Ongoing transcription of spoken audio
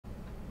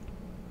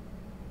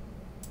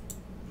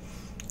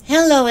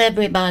Hello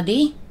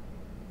everybody.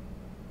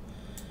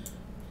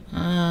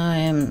 I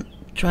am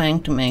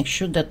trying to make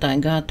sure that I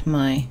got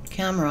my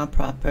camera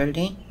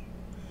properly.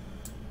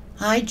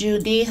 Hi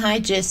Judy, hi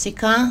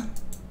Jessica.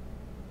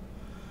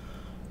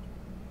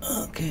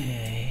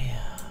 Okay.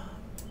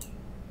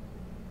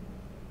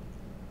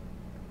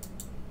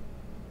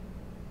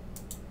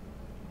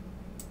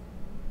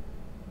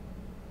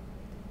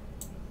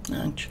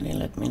 Actually,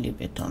 let me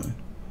leave it on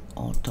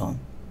auto.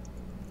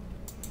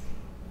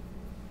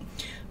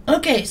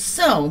 Okay,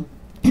 so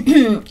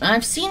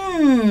I've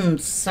seen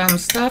some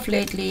stuff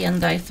lately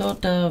and I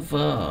thought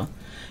of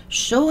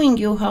showing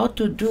you how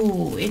to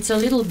do, it's a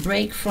little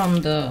break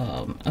from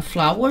the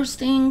flowers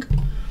thing,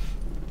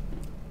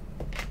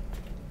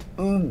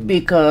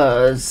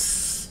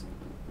 because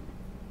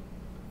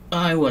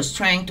I was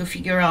trying to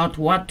figure out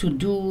what to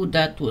do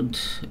that would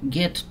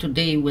get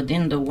today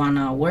within the 1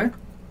 hour.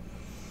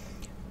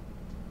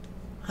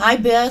 Hi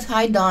Beth,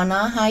 hi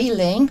Donna, hi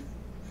Elaine.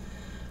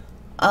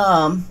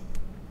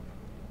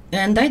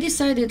 And I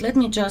decided, let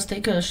me just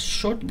take a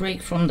short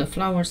break from the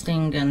flowers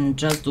thing and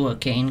just do a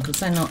cane,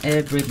 because I know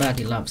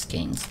everybody loves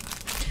canes.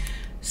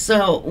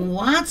 So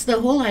what's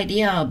the whole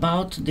idea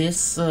about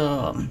this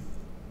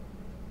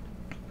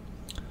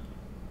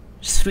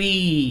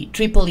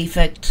triple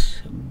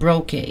effect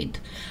brocade?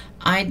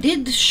 I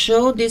did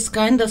show this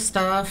kind of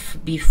stuff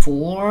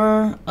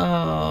before,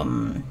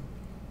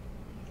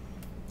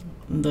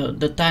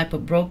 the type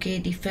of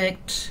brocade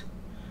effect,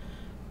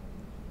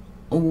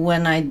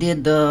 when I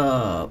did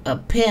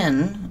a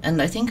pin,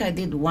 and I think I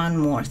did one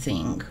more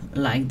thing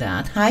like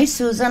that. Hi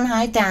Susan,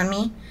 hi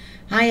Tammy,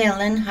 hi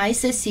Ellen, hi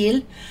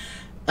Cecile.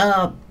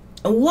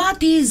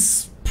 What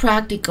is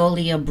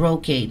practically a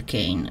brocade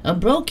cane? A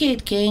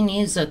brocade cane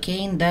is a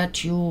cane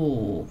that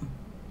you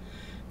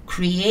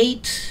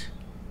create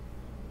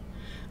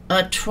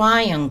a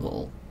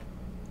triangle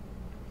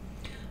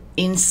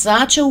in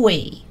such a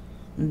way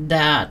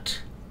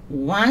that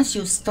once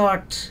you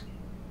start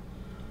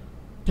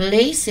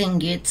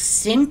placing it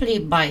simply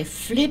by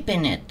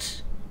flipping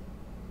it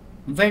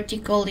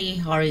vertically,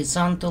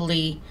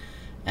 horizontally,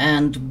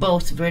 and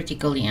both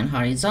vertically and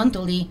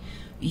horizontally,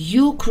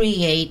 you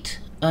create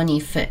an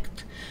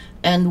effect.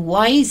 And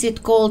why is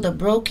it called a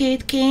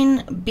brocade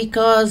cane?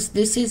 Because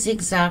this is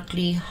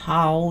exactly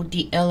how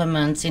the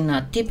elements in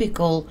a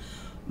typical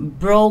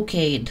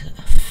brocade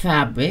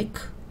fabric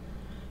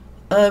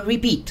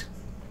repeat.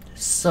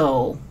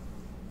 So,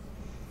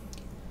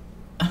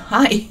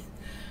 hi.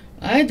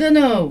 I don't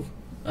know.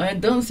 I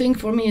don't think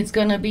for me it's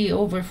gonna be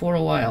over for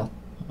a while.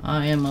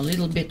 I am a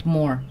little bit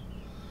more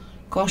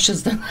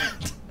cautious than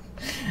that.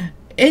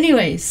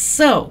 Anyway,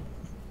 so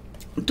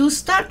to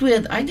start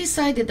with, I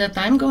decided that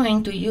I'm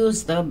going to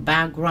use the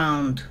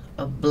background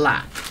of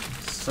black.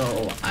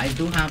 So I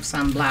do have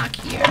some black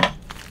here.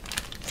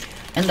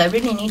 And I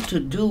really need to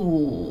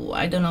do,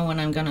 I don't know when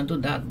I'm gonna do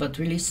that, but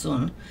really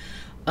soon,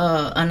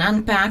 an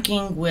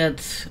unpacking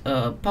with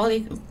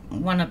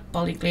one of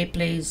PolyClay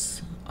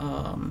Plays,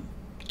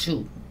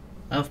 two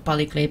of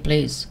PolyClay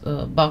Plays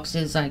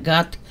boxes I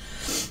got,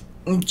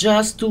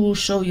 just to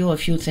show you a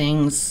few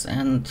things,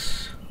 and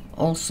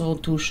also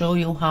to show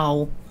you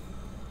how,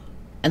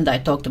 and I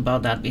talked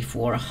about that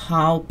before,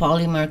 how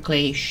polymer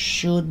clay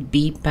should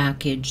be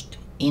packaged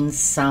in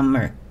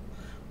summer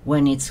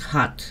when it's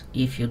hot,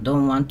 if you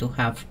don't want to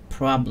have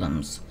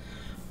problems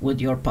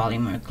with your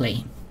polymer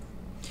clay.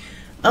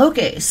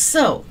 Okay,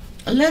 so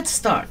let's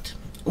start.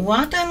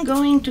 What I'm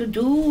going to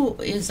do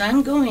is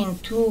I'm going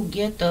to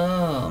get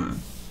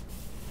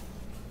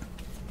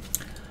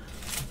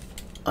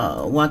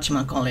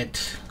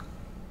whatchamacallit.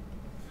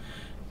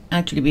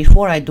 Actually,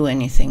 before I do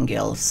anything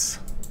else,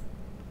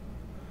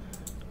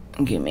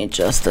 give me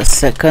just a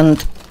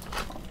second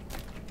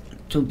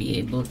to be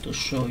able to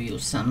show you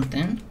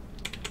something.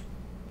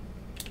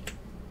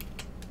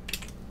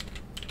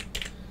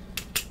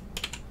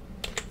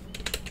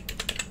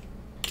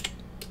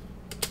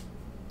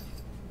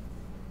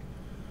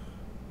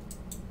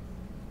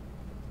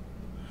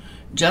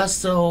 Just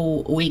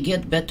so we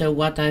get better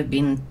what I've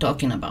been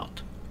talking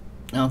about.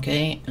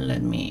 Okay,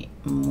 let me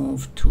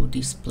move to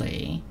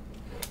display.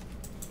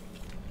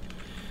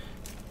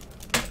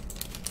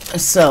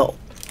 So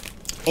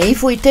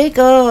if we take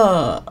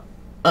a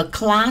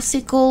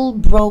classical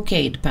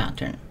brocade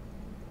pattern,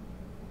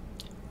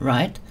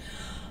 right?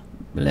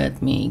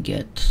 Let me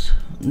get,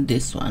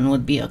 this one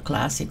would be a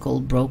classical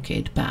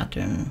brocade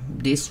pattern.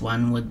 This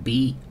one would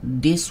be,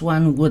 this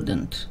one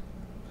wouldn't.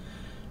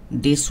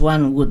 This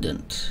one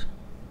wouldn't.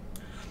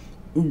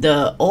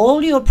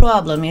 All your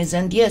problem is,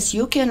 and yes,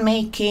 you can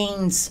make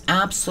canes,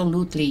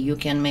 absolutely, you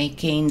can make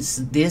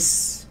canes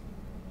this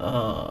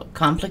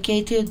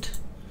complicated.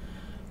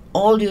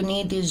 All you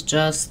need is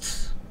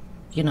just,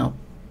 you know,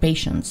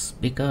 patience,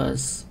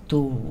 because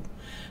to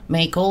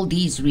make all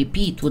these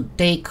repeat would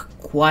take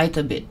quite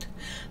a bit.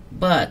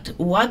 But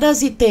what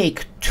does it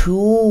take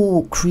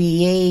to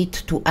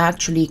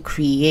actually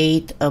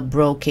create a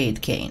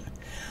brocade cane?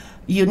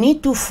 You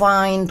need to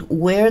find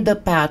where the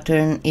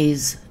pattern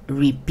is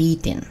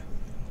repeating.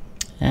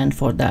 And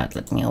for that,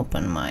 let me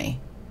open my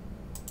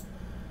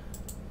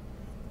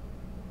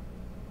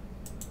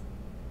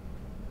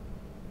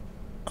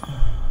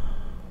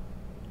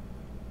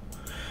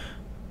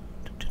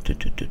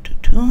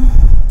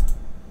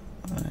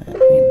Let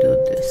me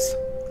do this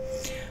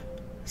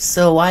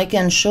so I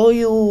can show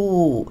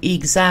you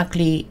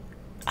exactly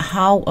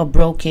how a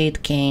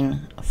brocade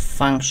cane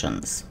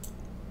functions.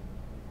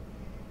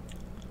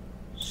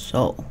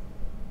 So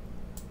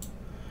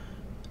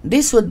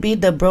this would be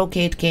the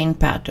brocade cane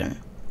pattern,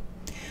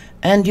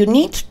 and you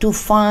need to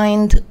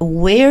find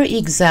where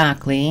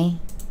exactly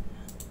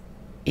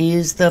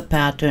is the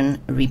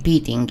pattern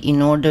repeating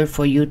in order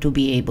for you to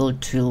be able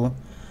to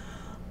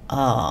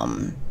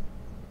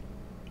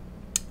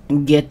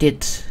get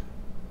it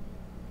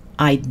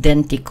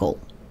identical,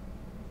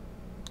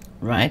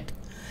 right?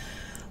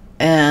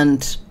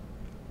 And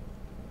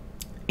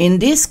in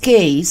this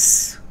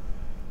case,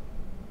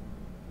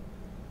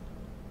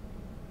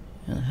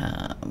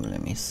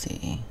 let me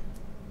see.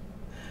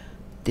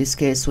 This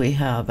case we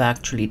have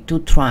actually two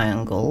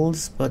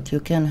triangles, but you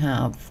can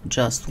have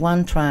just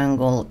one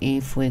triangle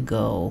if we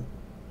go.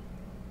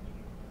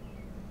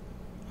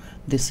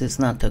 This is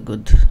not a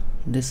good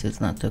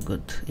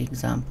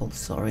example,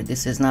 sorry.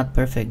 This is not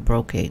perfect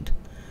brocade.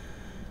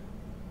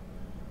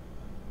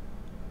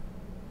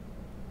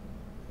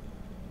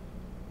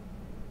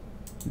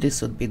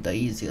 This would be the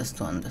easiest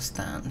to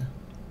understand.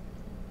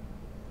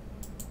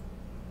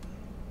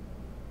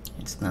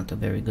 It's not a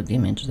very good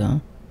image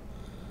though.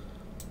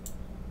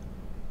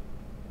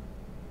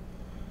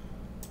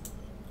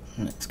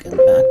 Let's get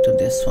back to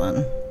this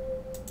one.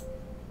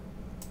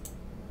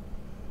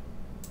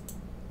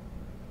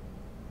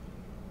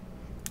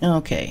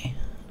 Okay,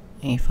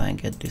 if I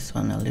get this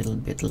one a little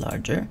bit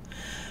larger.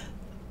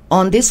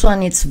 On this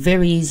one it's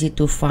very easy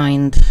to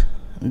find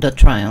the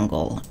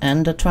triangle,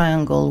 and the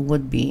triangle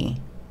would be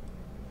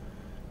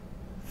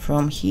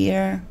from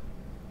here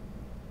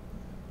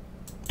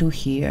to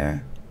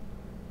here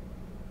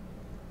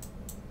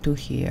to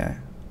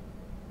here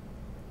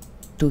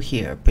to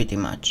here, pretty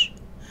much.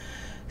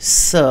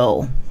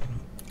 So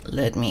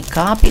let me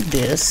copy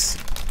this.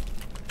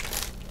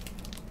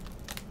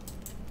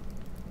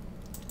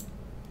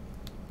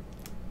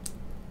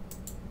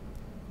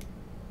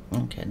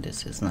 Okay,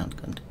 this is not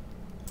good.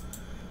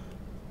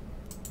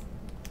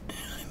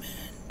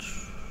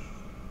 Image.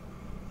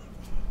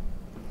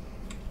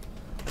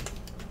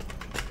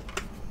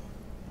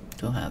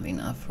 To have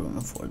enough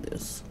room for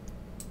this.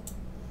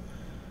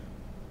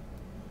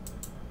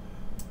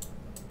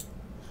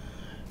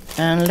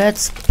 And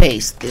let's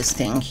paste this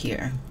thing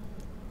here.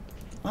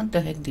 What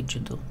the heck did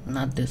you do?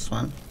 Not this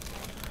one.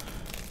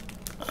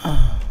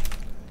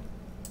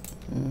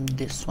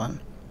 This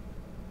one.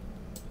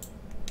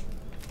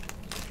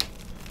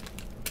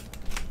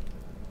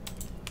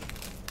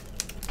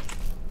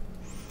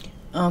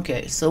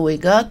 Okay, so we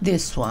got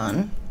this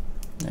one.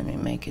 Let me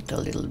make it a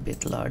little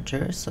bit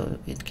larger so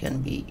it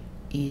can be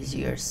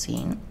easier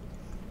seen.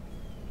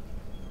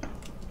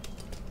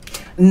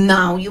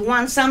 Now you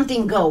want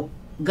something, go,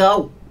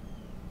 go,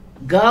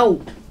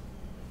 go.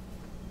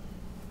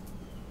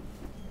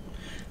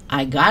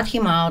 I got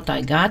him out,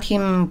 I got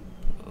him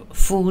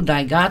food,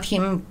 I got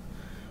him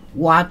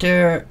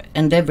water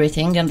and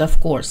everything, and of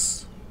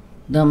course,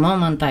 the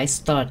moment I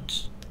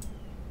start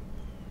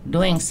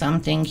doing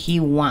something he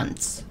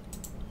wants.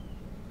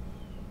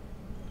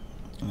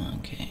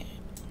 Okay,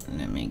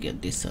 let me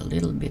get this a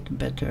little bit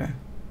better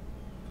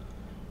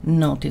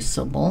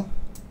noticeable.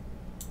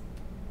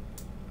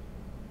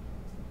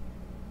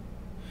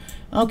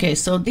 Okay,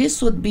 so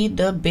this would be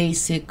the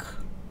basic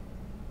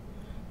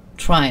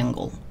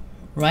triangle,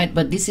 right?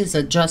 But this is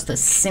just a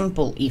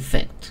simple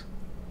effect.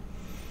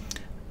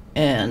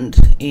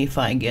 And if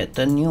I get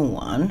a new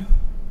one,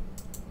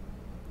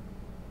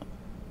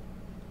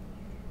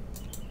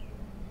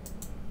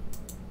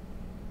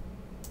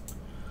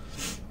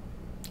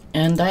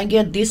 and I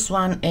get this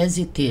one as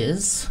it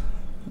is,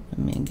 let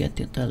me get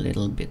it a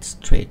little bit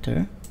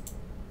straighter.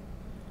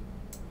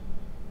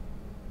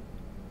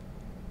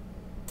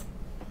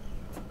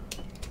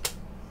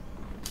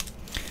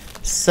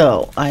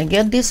 So I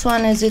get this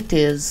one as it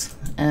is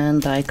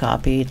and I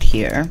copy it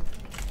here.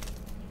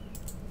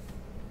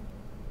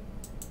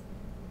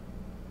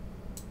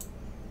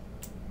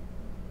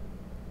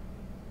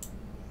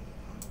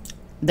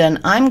 Then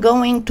I'm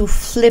going to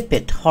flip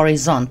it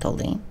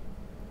horizontally.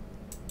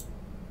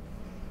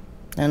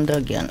 And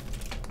again,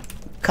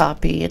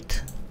 copy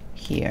it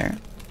here.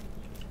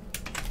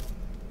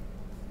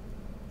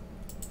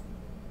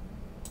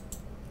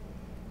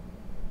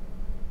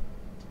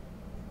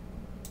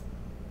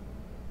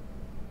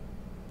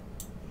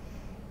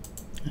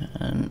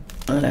 And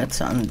let's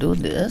undo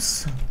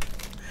this.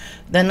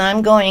 Then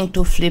I'm going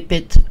to flip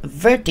it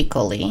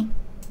vertically.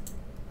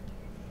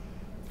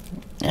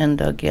 And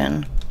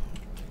again,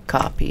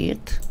 copy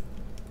it.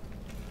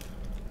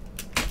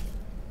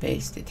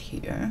 Paste it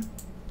here.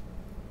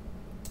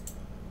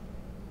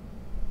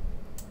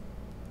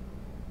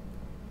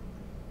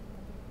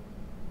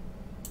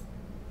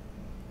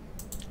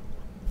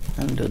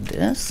 Undo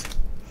this.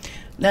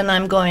 Then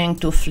I'm going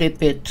to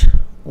flip it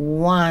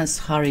once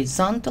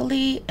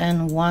horizontally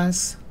and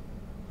once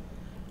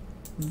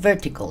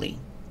vertically.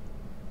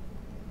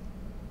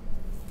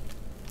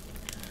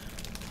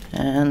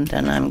 and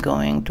then I'm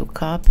going to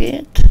copy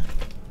it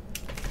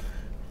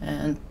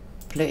and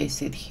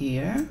place it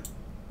here.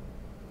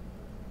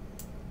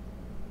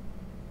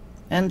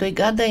 And we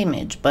got the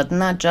image, but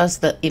not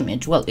just the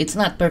image. Well, it's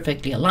not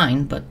perfectly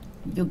aligned, but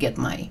you get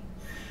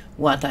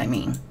what I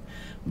mean.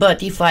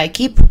 But if I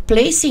keep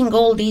placing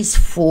all these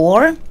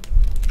four,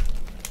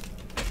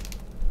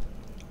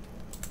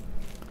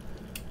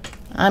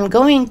 I'm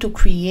going to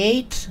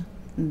create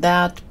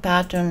that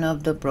pattern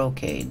of the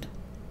brocade.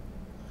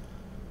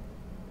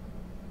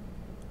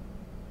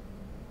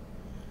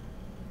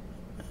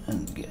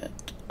 And get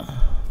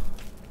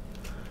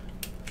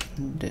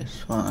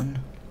this one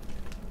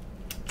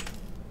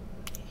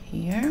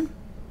here.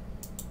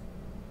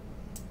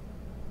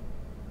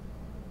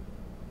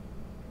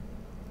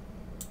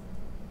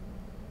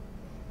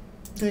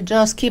 We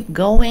just keep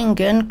going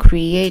and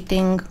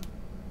creating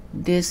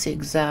this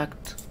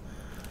exact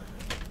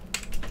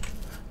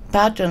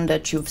pattern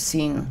that you've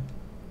seen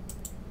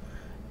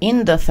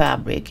in the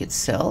fabric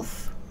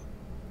itself.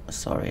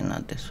 Sorry,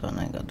 not this one,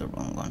 I got the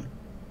wrong one.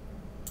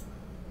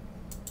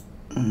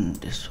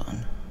 This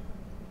one.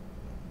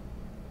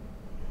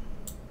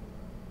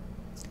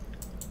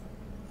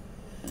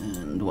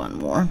 And one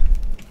more,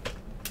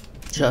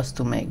 just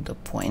to make the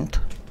point.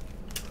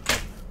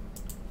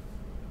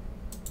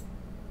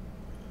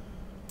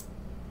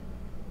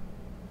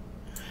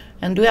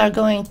 And we are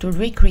going to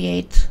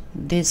recreate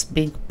this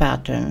big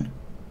pattern.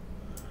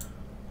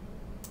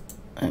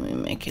 Let me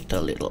make it a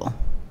little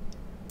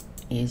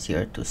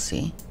easier to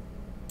see.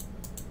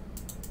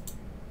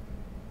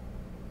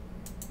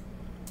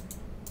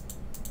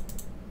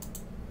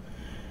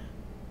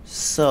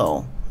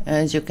 So,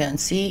 as you can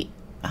see,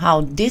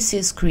 how this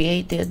is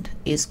created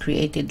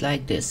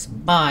like this,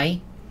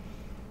 by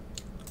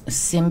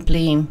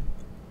simply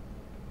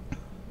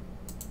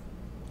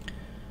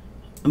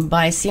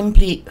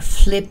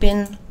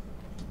flipping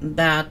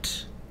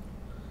that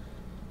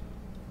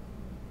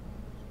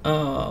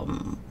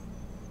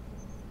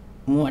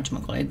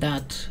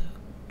that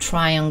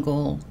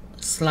triangle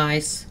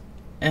slice,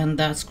 and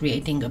that's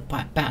creating a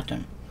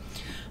pattern.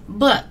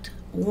 But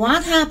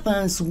what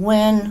happens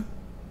when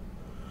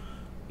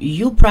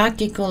you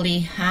practically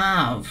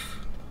have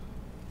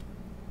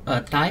a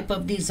type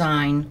of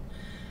design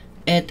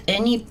at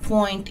any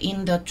point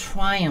in the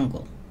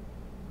triangle,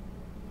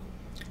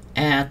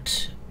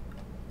 at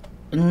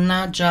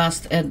not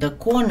just at the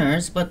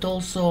corners but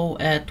also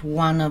at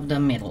one of the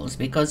middles?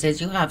 Because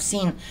as you have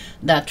seen,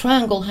 that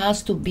triangle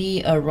has to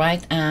be a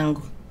right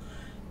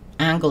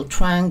angle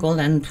triangle,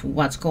 and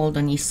what's called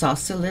an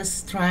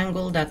isosceles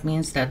triangle. That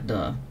means that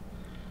the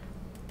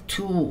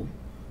two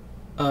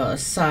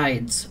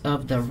sides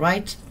of the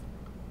right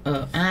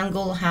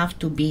angle have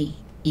to be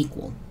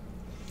equal.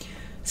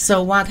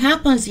 So what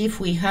happens if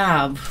we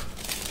have,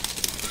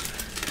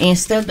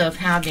 instead of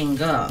having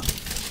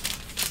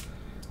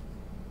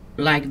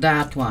like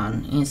that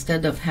one,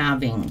 instead of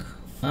having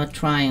a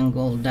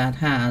triangle that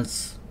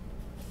has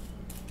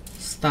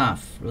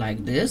stuff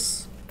like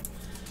this,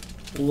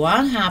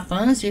 what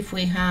happens if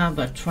we have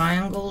a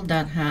triangle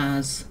that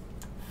has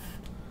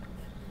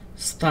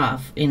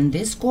stuff in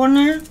this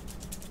corner,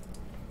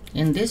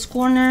 in this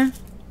corner,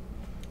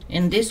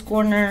 in this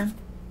corner,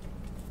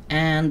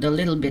 and a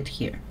little bit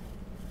here?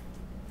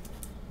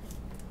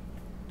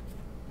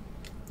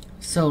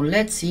 So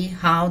let's see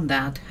how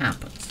that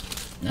happens.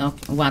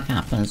 What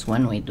happens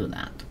when we do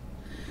that.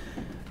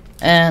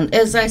 And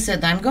as I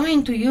said, I'm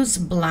going to use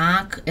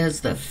black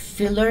as the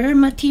filler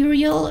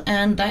material,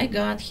 and I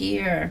got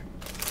here,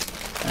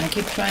 I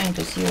keep trying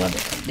to see what,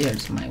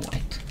 there's my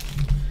white.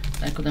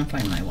 I couldn't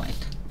find my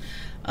white.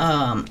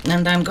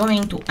 And I'm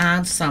going to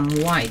add some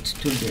white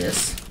to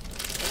this.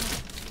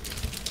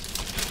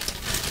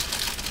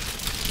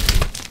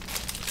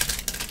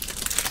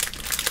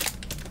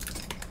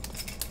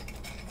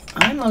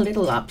 I'm a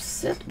little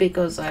upset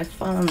because I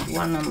found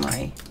one of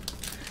my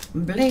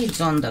blades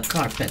on the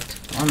carpet,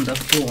 on the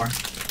floor.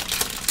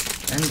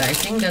 And I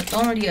think that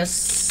only a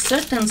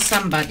certain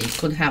somebody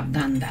could have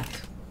done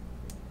that.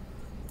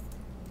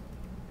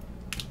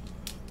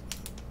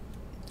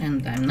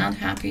 And I'm not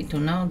happy to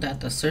know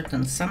that a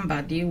certain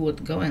somebody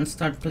would go and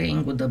start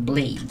playing with the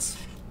blades,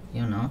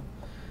 you know,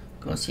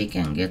 because he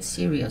can get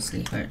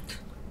seriously hurt.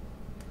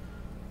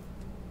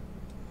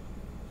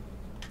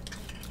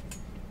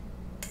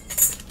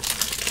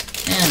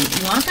 And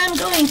what I'm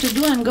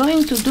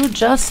going to do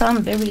just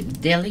some very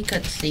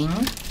delicate thing,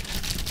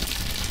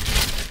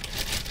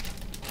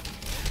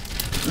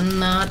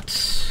 not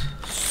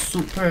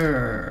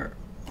super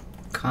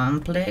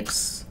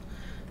complex,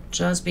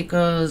 just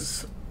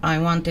because I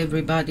want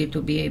everybody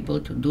to be able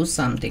to do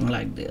something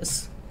like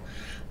this.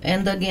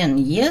 And again,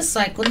 yes,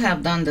 I could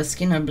have done the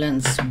Skinner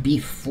blends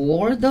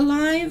before the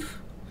live,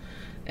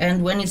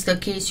 and when it's the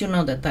case, you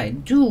know that I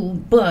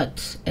do,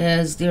 but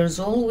as there's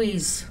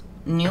always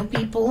new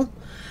people,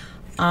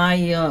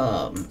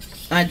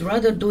 I'd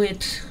rather do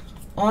it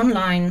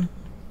online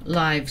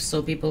live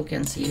so people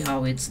can see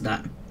how it's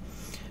done.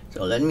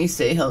 So let me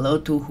say hello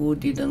to who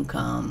didn't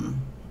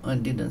come or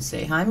didn't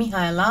say. Hi,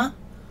 Mihaela.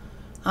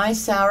 Hi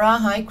Sarah,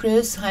 hi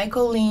Chris, hi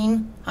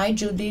Colleen, hi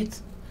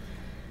Judith.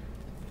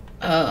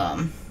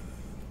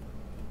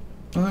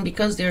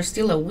 Because they're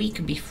still a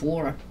week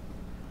before.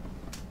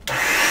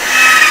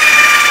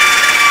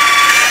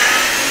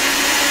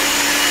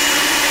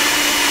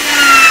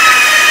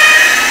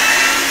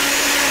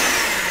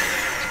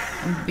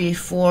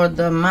 Before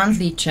the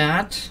monthly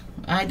chat.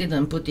 I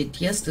didn't put it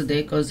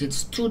yesterday because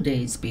it's 2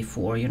 days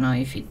before. You know,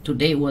 if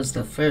today was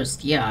the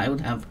first, yeah, I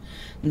would have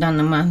done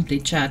a monthly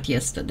chat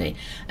yesterday.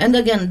 And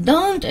again,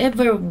 don't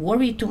ever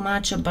worry too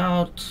much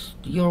about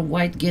your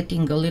white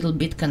getting a little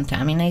bit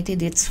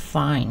contaminated. It's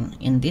fine.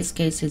 In these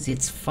cases,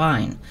 it's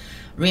fine.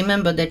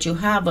 Remember that you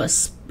have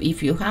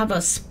if you have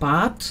a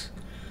spot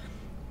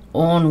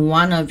on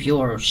one of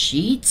your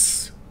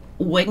sheets,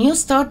 when you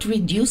start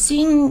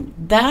reducing,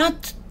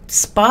 that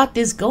spot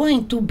is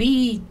going to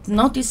be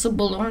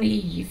noticeable only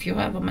if you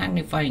have a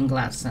magnifying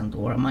glass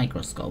or a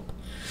microscope.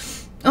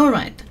 All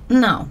right,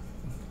 now,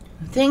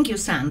 thank you,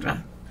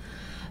 Sandra.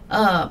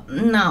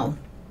 Now,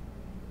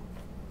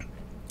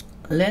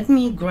 let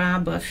me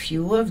grab a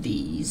few of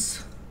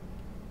these.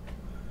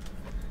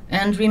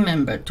 And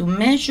remember, to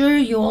measure,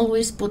 you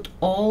always put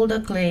all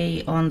the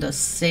clay on the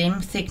same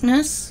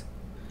thickness.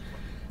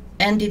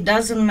 And it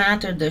doesn't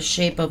matter the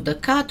shape of the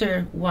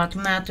cutter. What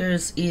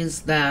matters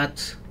is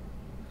that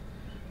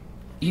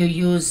you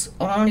use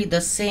only the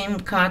same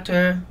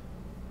cutter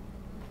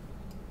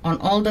on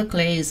all the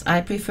clays. I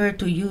prefer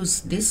to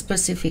use this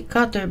specific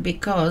cutter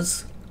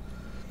because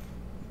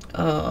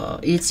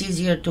it's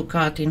easier to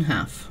cut in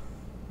half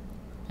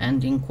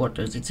and in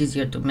quarters. It's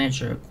easier to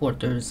measure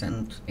quarters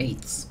and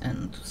eighths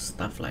and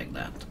stuff like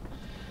that.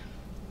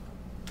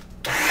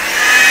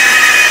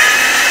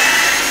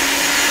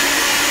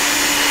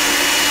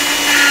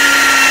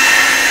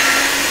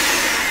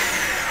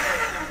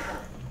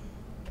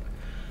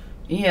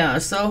 Yeah,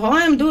 so how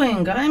I'm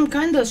doing, I'm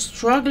kind of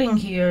struggling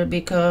here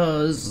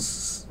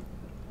because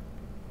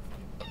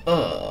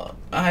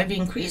I've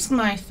increased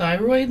my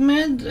thyroid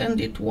med and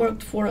it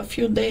worked for a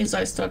few days.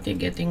 I started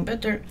getting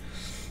better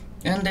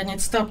and then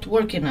it stopped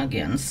working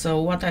again.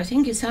 So what I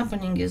think is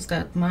happening is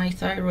that my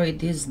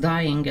thyroid is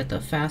dying at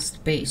a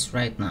fast pace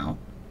right now.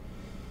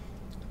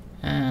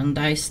 And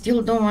I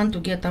still don't want to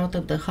get out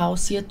of the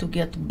house yet to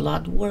get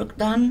blood work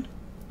done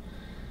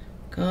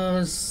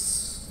because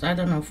I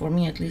don't know, for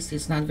me at least,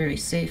 it's not very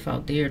safe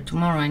out there.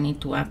 Tomorrow I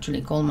need to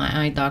actually call my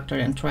eye doctor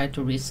and try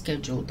to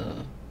reschedule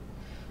the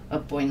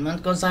appointment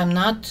because I'm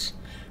not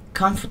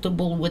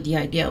comfortable with the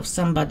idea of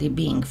somebody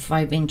being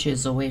 5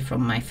 inches away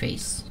from my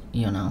face,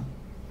 you know.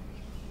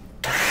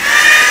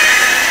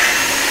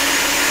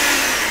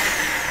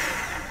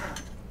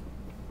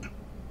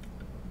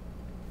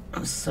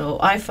 So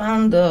I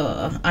found,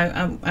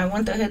 I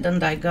went ahead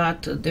and I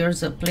got,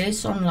 there's a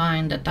place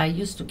online that I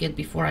used to get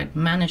before I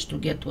managed to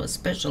get to a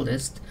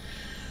specialist.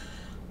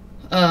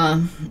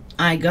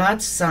 I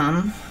got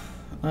some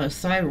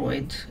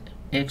thyroid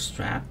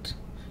extract.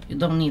 You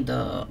don't need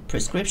a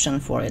prescription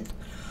for it.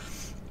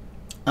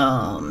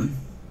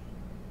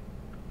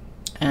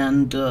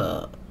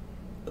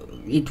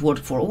 It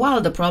worked for a while.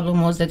 The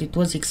problem was that it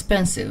was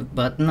expensive,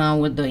 but now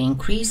with the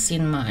increase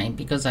in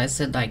because I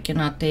said I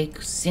cannot take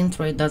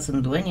Synthroid,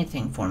 doesn't do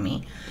anything for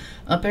me.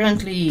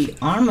 Apparently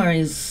Armor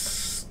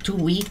is too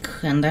weak,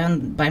 and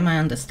then by my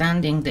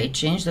understanding they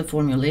changed the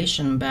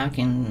formulation back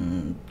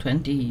in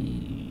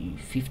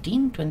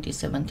 2015,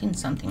 2017,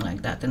 something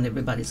like that, and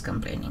everybody's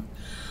complaining.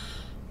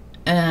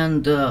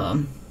 And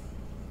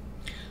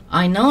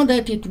I know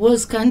that it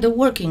was kind of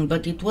working,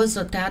 but it was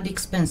a tad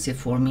expensive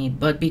for me.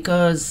 But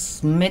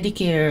because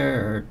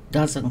Medicare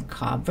doesn't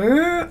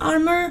cover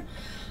Armor,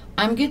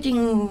 I'm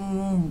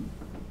getting,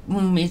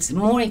 it's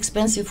more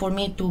expensive for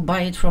me to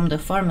buy it from the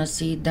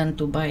pharmacy than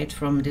to buy it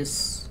from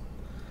this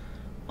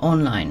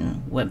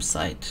online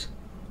website.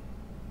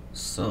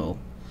 So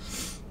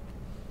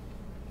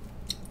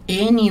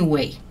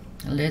anyway,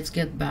 let's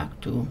get back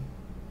to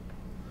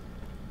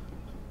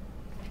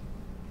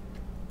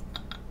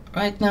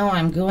right now.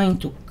 I'm going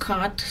to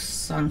cut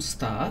some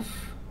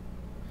stuff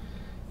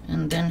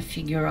and then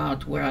figure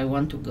out where I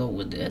want to go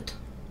with it.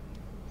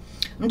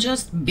 I'm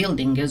just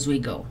building as we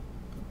go,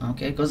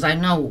 okay, because I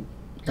know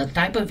the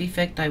type of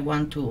effect I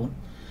want to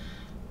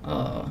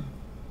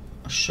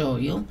show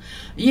you.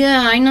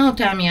 Yeah, I know,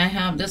 Tammy. I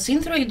have the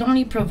Synthroid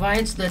only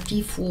provides the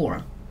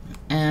T4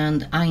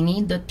 and I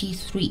need the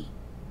T3.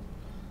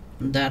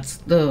 That's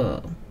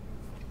the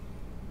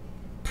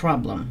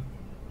problem.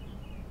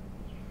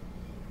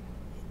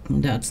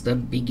 That's the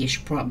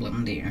biggish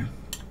problem there.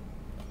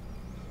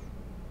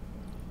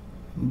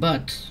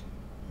 But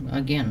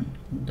again,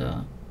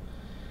 the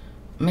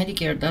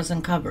Medicare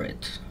doesn't cover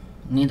it,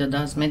 neither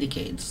does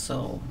Medicaid.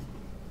 So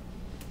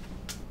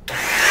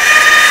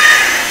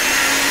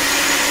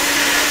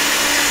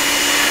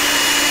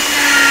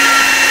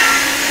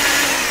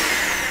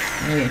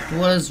it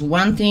was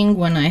one thing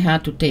when I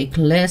had to take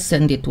less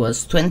and it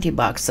was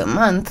 $20 a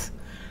month,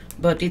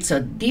 but it's a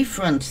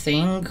different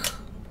thing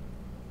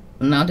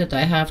now that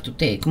I have to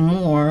take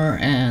more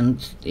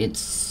and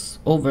it's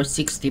over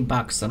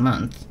 $60 a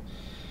month.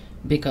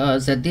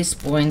 because at this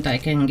point I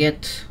can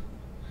get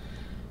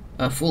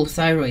a full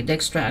thyroid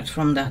extract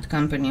from that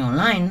company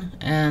online,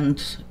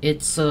 and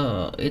it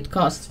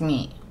costs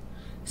me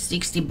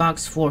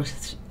 $60 for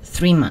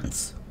 3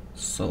 months.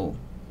 So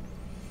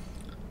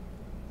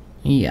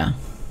yeah,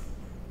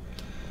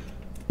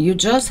 you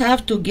just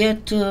have to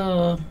get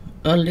a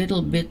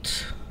little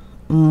bit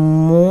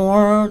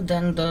more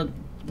than the,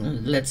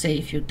 let's say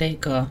if you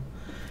take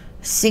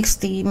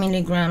 60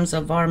 milligrams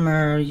of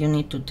Armor, you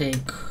need to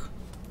take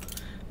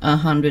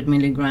 100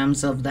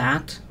 milligrams of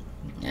that.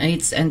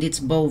 It's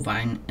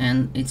bovine,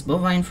 and it's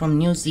bovine from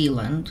New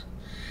Zealand,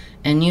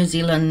 and New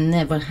Zealand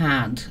never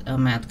had a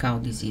mad cow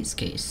disease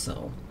case.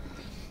 So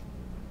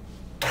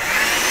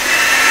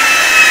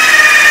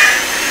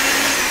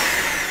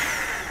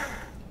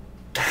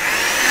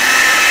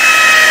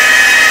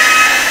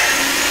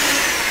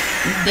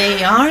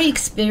they are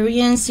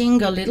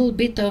experiencing a little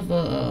bit of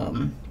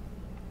a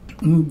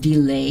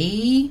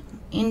delay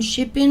in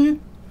shipping,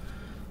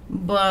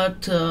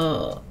 but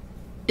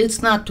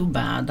it's not too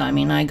bad. I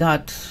mean, I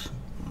got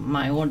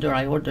my order,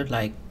 I ordered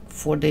like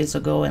 4 days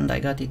ago, and I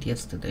got it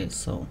yesterday,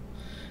 so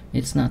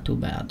it's not too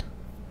bad.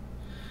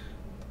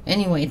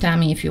 Anyway,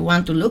 Tammy, if you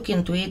want to look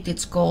into it,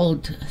 it's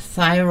called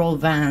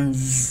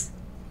Thyrovans,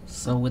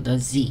 so with a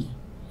Z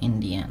in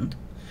the end.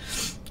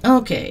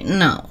 Okay,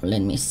 now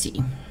let me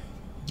see.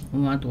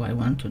 What do I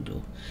want to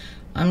do?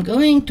 I'm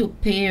going to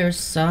pair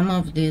some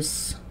of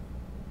this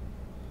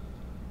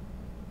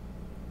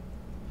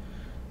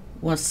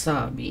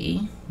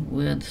wasabi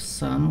with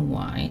some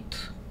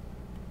white.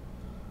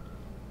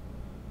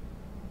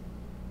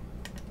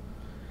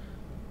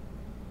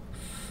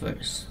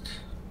 First,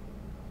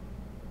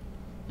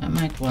 I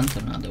might want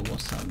another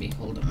wasabi.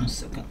 Hold on a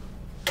second.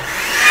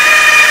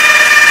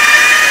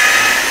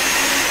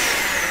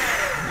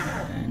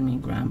 Let me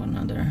grab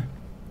another.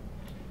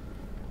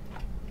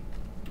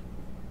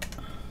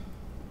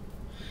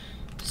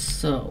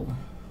 So,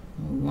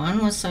 one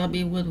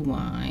wasabi with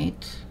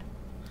white,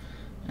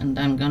 and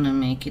I'm gonna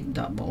make it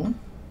double.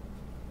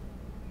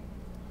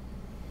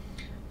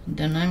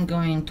 Then I'm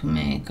going to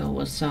make a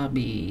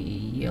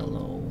wasabi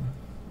yellow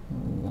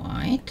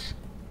white,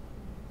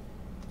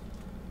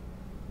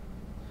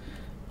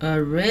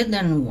 a red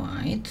and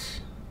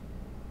white,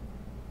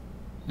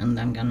 and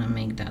I'm gonna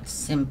make that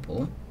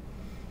simple,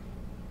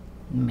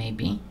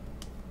 maybe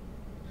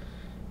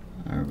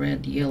a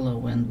red,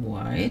 yellow and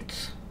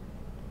white.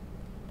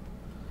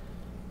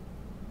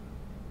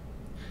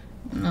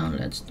 Now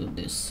let's do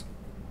this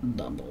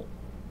double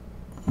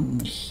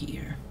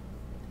here,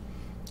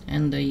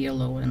 and the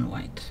yellow and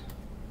white.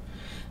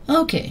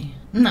 Okay,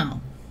 now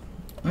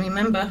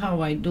remember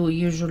how I do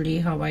usually,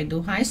 how I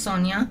do, hi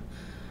Sonia,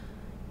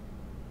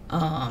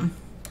 hi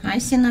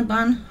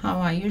Cinnabon, how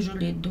I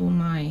usually do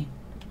my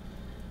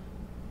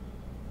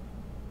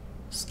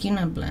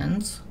Skinner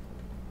blends.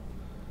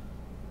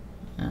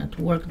 It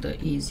worked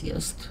the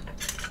easiest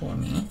for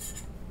me.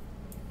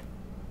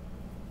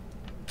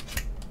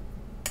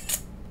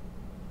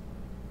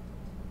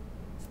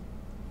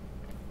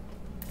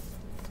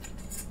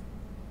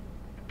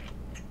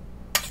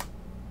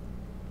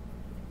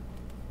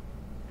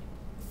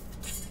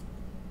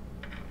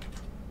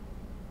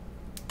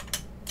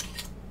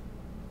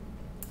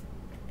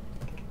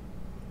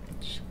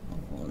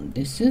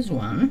 This is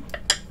one.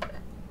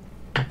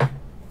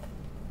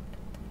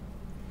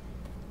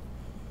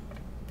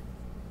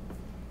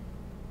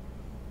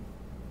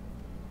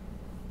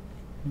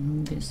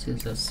 And this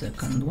is the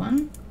second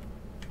one.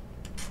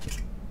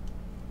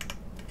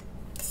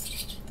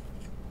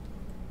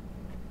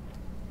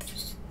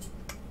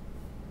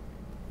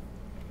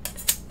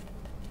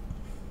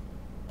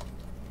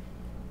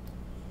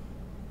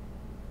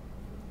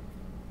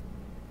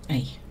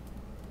 Ay.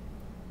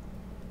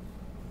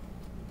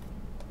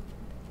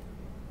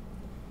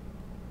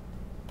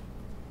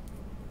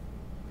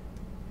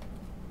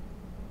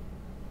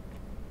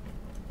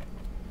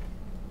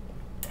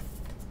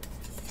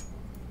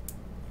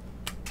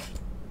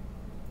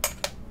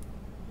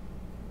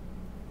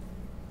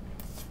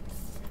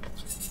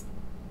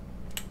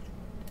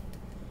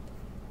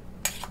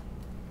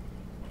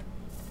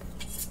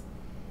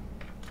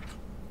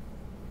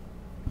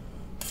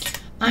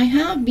 I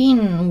have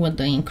been, with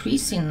the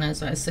increase in,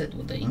 as I said,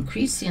 with the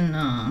increase in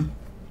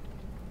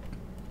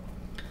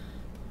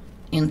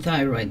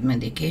thyroid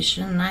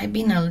medication, I've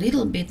been a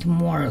little bit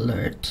more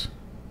alert,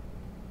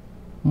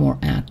 more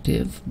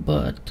active,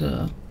 but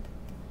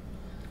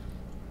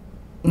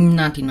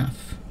not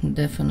enough.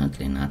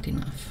 Definitely not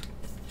enough.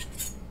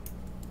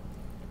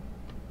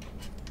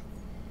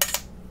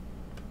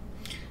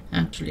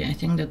 Actually, I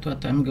think that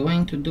what I'm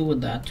going to do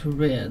with that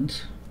red,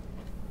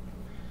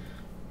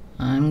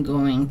 I'm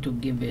going to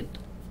give it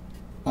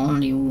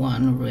only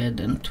one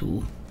red and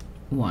two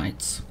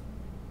whites,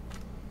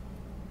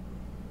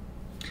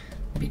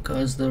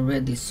 because the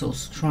red is so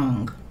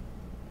strong.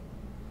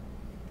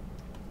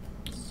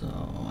 So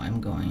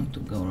I'm going to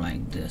go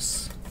like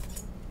this.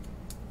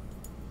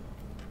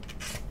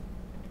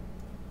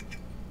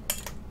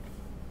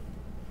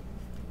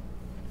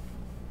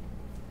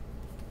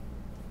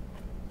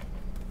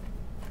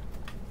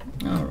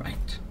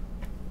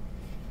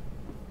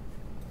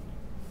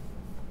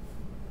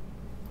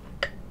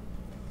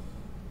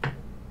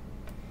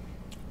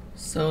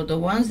 So the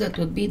ones that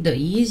would be the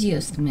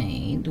easiest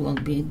made will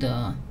be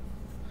the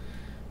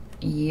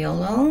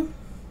yellow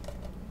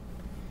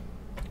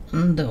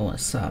and the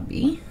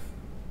wasabi.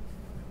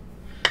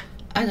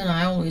 I don't know,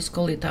 I always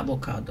call it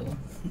avocado.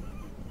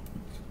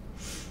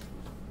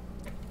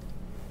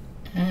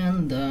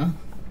 And the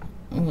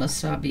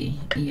wasabi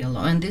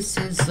yellow. And this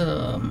is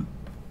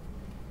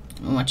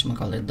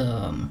whatchamacallit,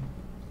 the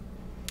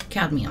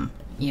cadmium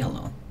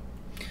yellow.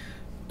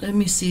 Let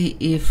me see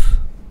if...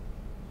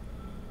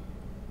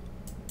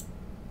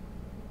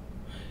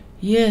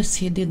 Yes,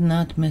 he did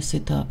not mess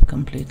it up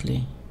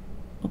completely.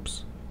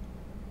 Oops.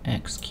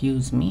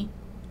 Excuse me.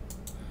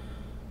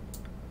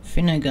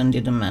 Finnegan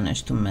didn't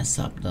manage to mess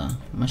up the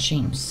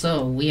machine,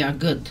 so we are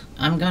good.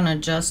 I'm gonna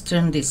just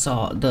turn this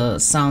off, the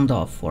sound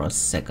off for a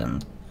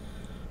second.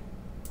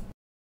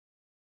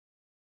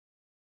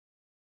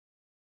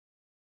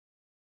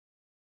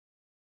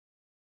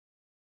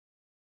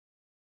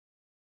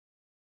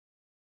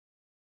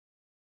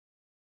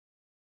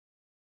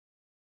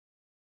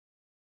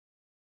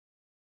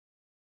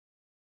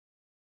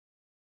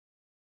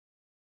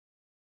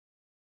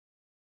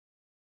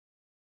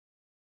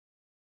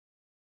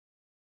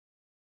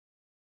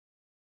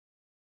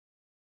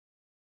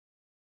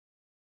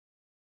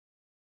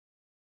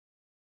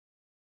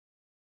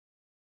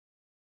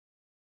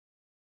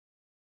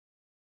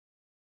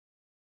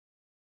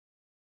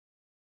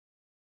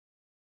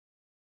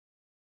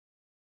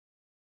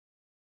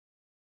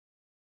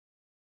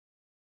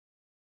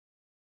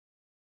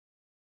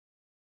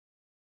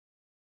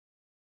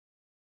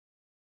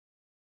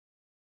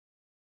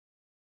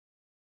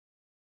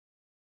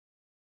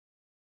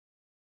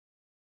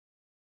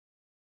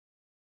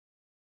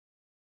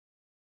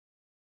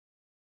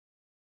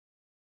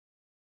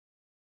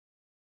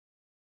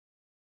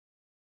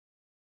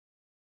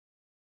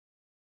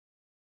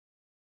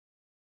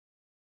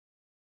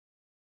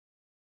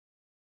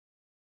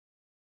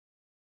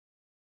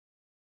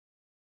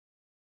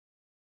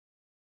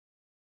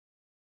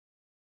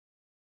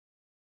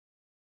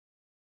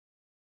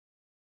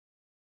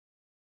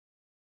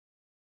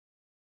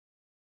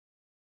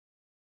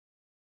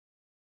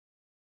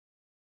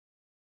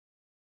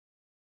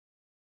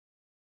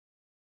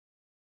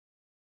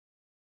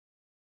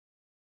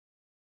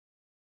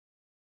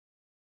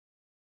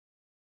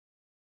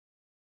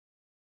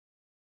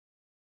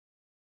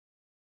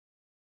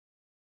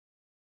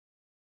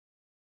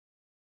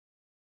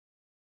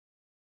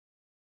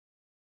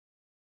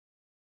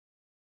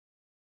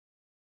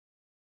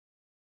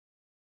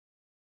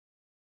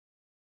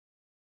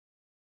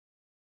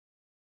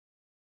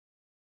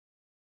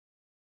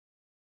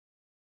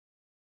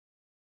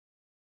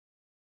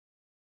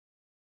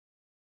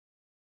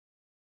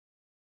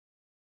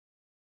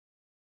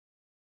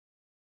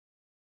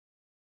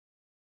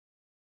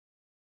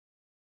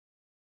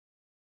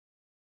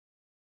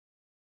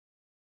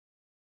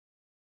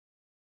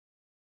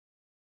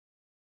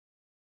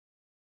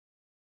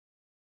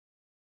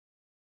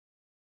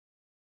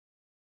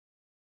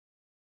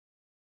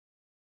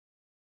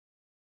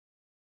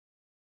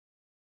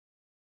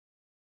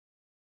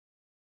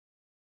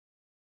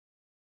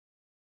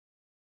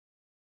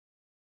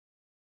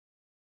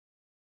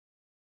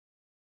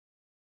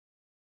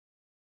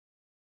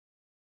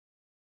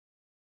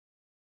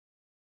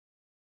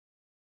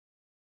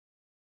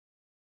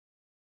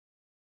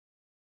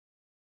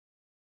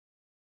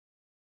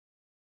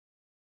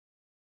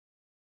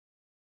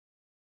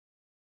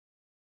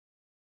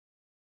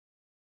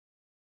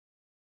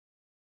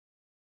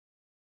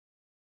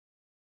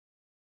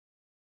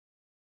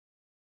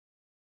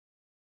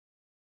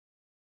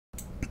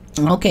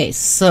 Okay,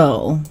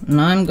 so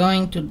now I'm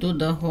going to do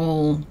the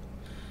whole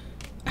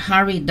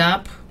hurried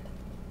up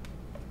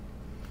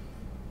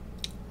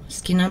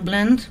Skinner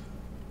blend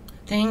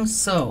thing.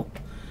 So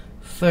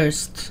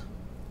first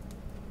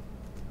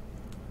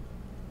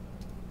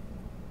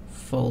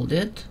fold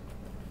it,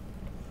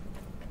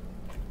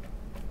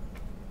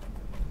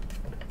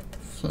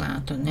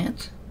 flatten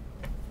it,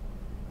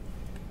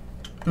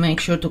 make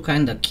sure to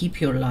kind of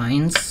keep your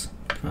lines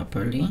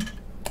properly.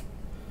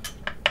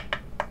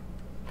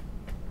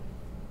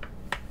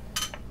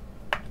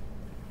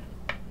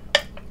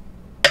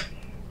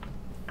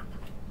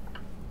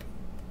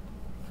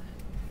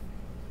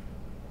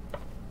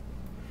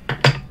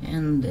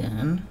 And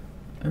then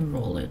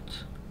roll it.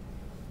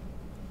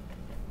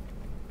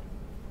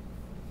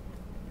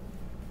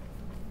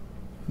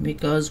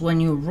 Because when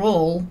you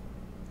roll,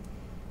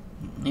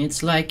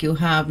 it's like you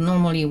have,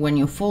 normally when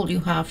you fold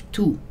you have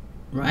two,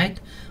 right?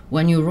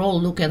 When you roll,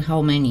 look at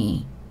how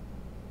many,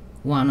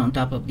 one on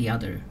top of the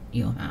other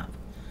you have.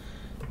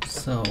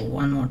 So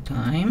one more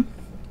time.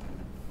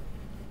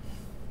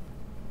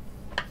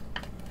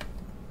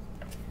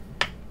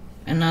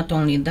 And not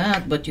only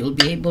that, but you'll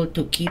be able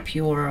to keep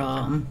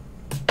your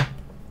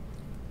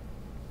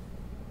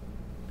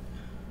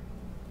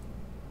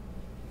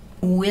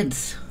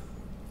width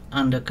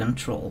under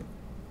control.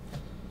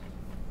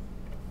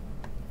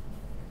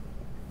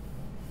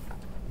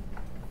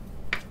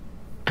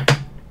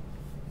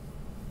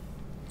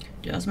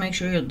 Just make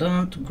sure you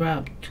don't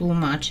grab too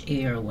much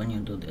air when you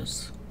do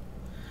this.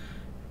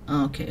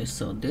 Okay,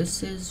 so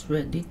this is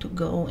ready to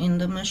go in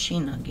the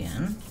machine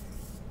again.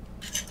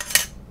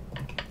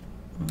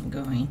 I'm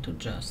going to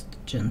just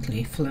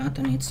gently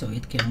flatten it so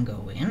it can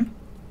go in.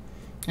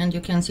 And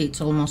you can see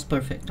it's almost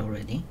perfect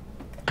already.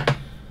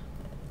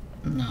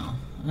 Now,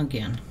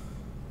 again,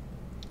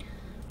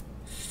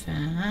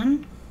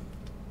 fan.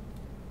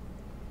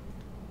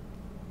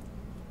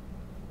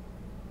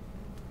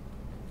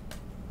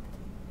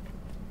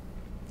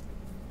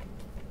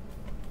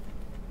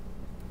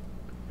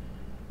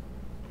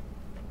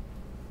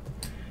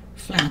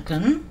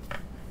 Flatten.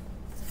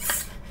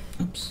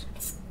 Oops,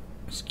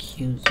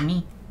 excuse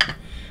me.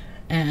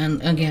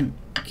 And again,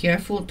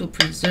 careful to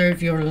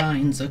preserve your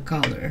lines of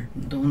color.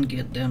 Don't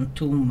get them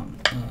too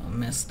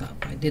messed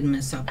up. I did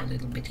mess up a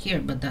little bit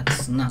here, but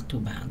that's not too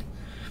bad.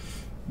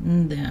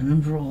 And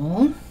then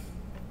roll.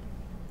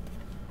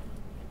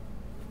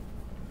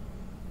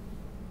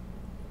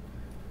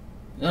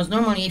 Because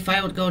normally if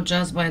I would go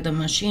just by the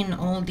machine,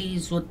 all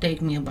these would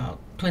take me about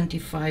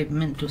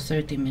 25 to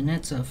 30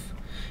 minutes of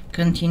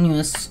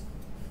continuous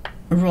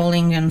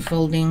rolling and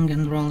folding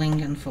and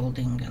rolling and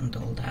folding and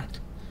all that.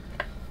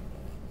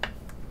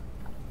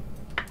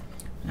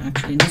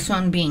 Actually, this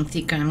one being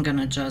thick, I'm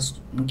gonna just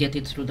get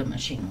it through the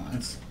machine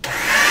once,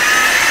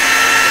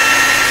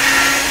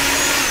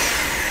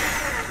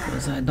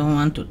 because I don't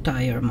want to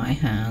tire my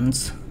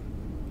hands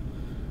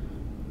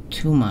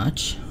too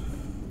much.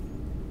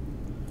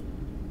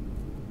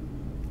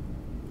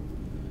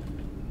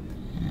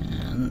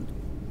 And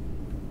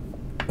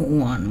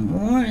one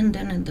more, and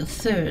then in the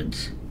third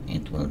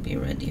it will be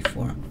ready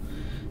for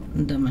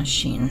the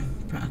machine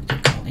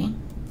practically.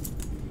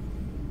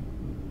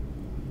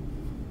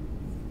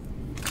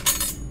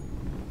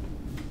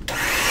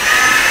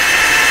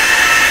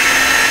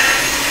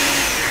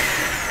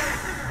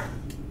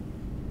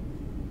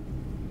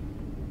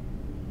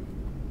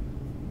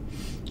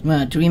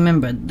 But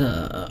remember,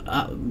 the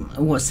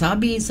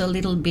wasabi is a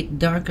little bit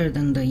darker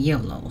than the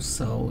yellow,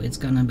 so it's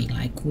gonna be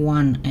like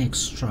one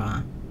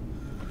extra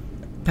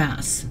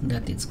pass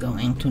that it's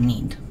going to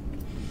need.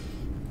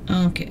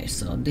 Okay,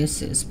 so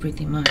this is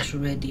pretty much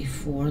ready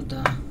for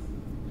the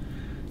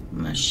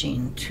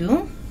machine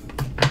too,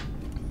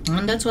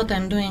 and that's what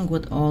I'm doing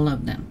with all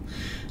of them.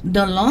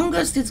 The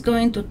longest it's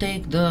going to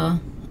take the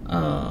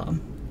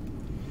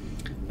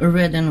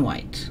red and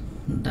white.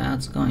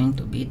 That's going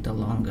to be the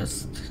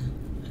longest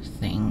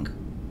thing.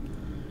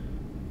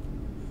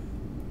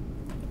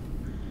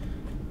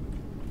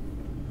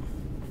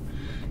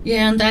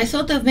 Yeah, and I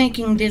thought of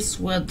making this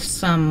with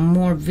some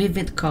more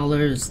vivid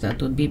colors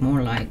that would be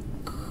more like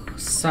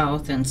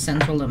South and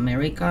Central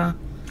America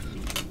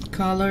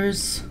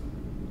colors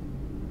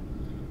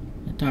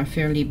that are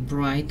fairly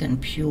bright and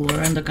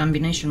pure, and the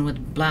combination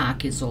with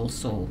black is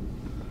also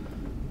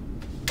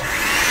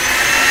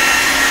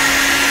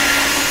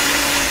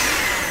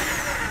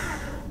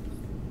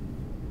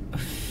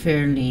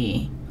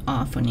fairly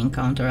often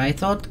encounter. I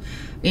thought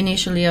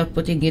initially of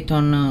putting it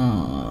on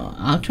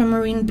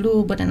ultramarine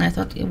blue, but then I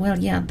thought, well,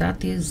 yeah,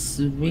 that is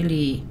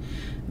really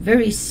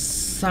very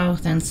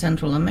South and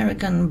Central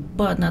American,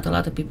 but not a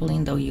lot of people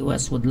in the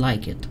US would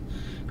like it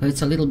because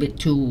it's a little bit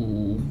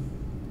too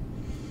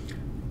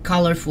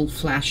colorful,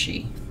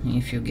 flashy,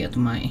 if you get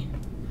my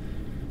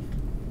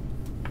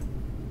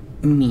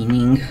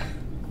meaning.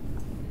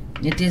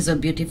 It is a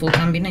beautiful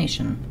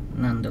combination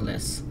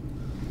nonetheless.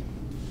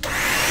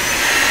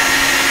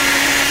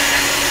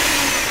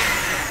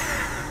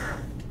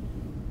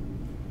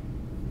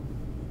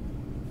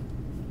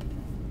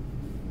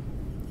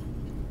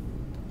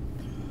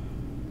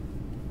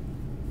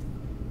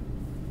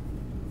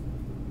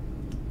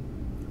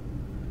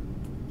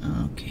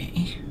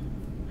 Okay,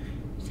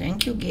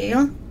 thank you,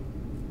 Gail.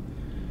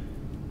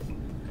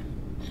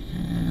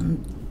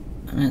 And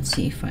let's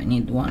see if I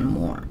need one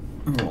more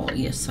roll.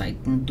 Yes, I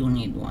do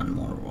need one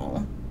more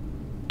roll.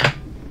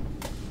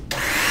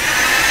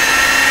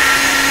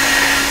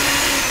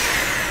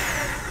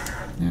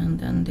 And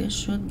then this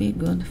should be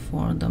good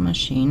for the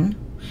machine.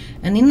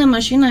 And in the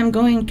machine I'm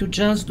going to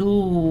just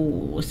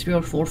do 3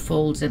 or 4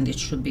 folds and it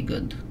should be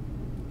good.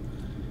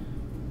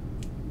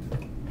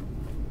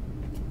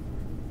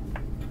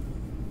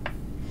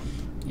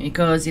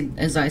 Because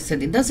as I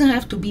said, it doesn't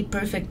have to be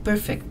perfect,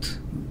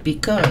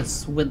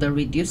 because with the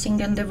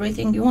reducing and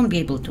everything, you won't be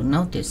able to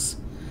notice.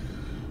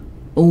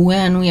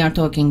 When we are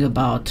talking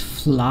about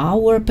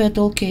flower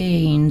petal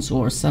canes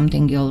or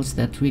something else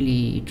that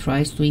really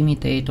tries to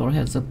imitate or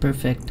has a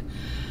perfect,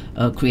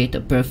 create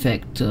a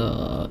perfect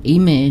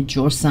image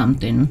or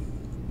something,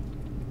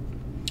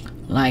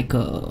 like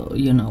a,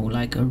 you know,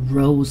 like a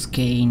rose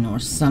cane or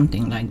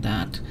something like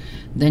that,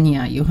 then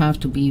yeah, you have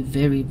to be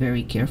very,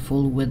 very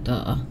careful with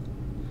the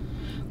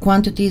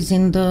quantities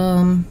in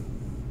the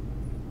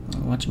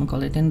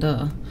whatchamacallit, in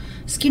the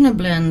skinner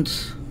blend,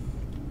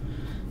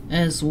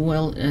 as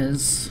well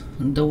as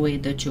the way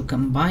that you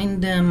combine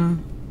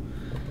them,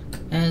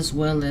 as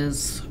well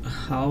as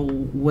how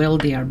well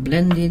they are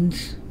blended.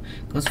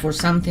 because for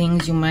some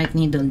things you might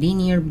need a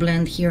linear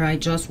blend. Here I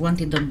just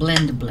wanted a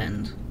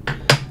blend.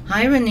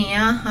 Hi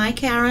Renea, hi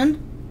Karen.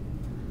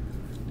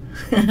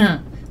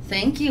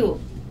 Thank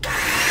you.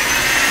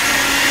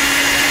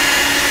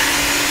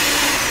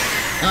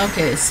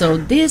 Okay, so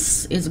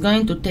this is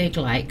going to take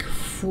like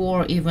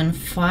 4, even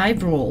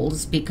 5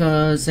 rolls,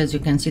 because as you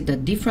can see the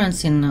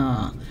difference in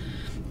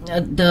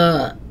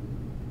the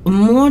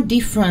more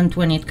different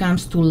when it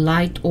comes to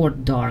light or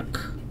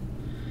dark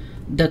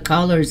the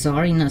colors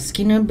are in a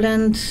Skinner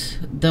blend,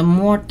 the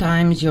more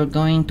times you're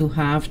going to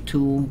have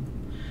to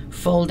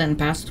fold and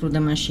pass through the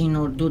machine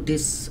or do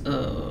this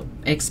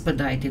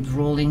expedited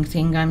rolling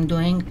thing I'm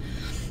doing.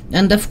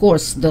 And of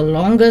course the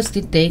longest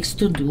it takes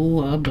to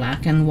do a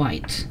black and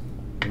white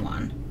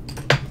one,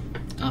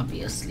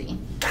 obviously,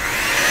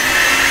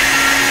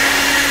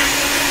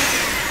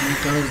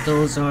 because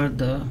those are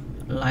the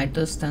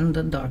lightest and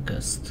the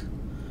darkest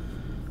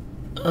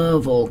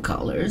of all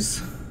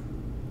colors.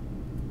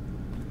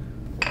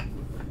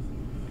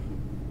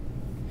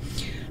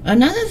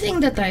 Another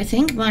thing that I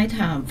think might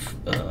have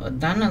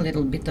done a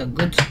little bit of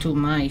good to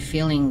my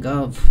feeling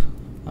of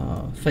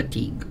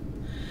fatigue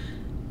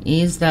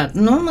is that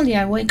normally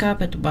I wake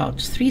up at about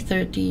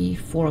 3:30,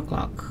 4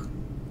 o'clock.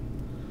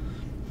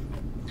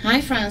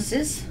 Hi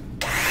Francis.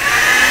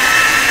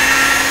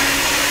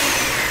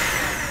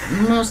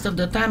 Most of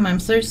the time I'm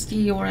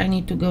thirsty or I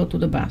need to go to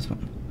the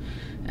bathroom.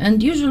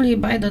 And usually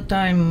by the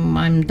time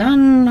I'm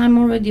done, I'm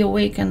already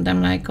awake and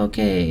I'm like,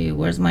 okay,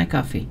 where's my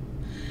coffee?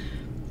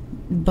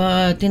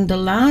 But in the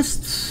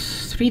last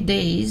 3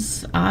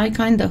 days, I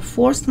kind of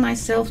forced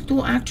myself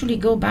to actually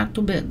go back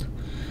to bed.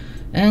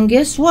 And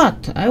guess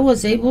what? I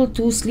was able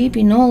to sleep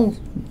in all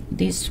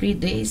these 3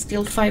 days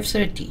till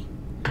 5:30.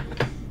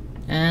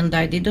 And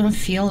I didn't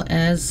feel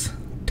as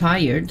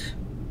tired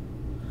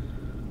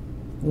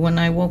when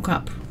I woke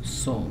up.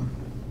 So,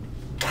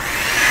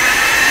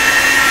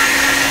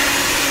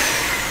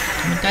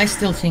 but I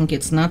still think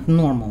it's not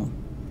normal,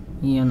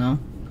 you know.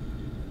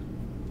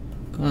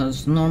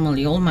 Because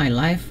normally all my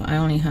life I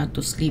only had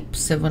to sleep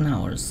 7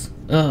 hours,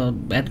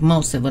 at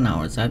most 7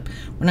 hours.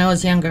 When I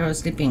was younger I was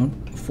sleeping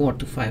 4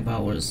 to 5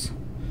 hours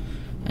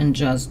and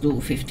just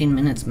do 15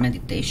 minutes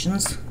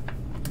meditations,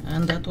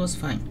 and that was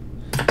fine.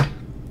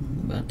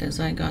 But as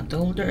I got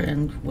older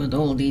and with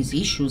all these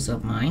issues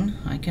of mine,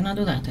 I cannot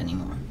do that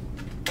anymore.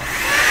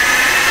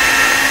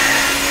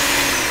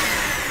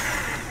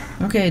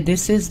 Okay,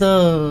 this is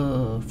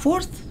the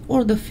 4th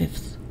or the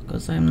 5th,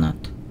 because I'm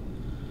not,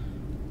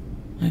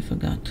 I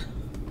forgot.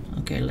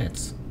 Okay,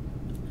 let's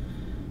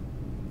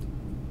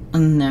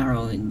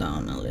narrow it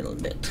down a little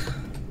bit.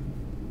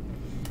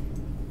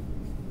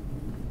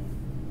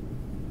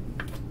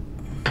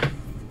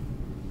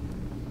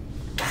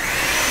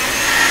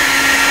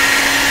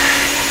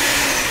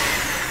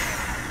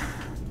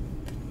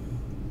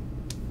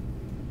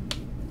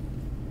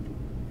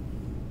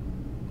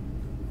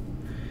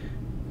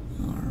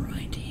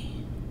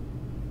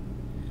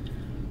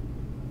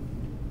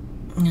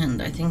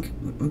 And I think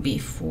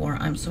before,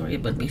 I'm sorry,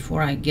 but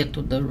before I get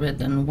to the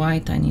red and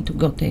white, I need to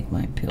go take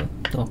my pill.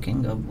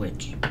 Talking of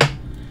which,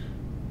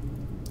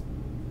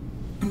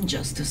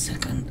 just a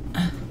second.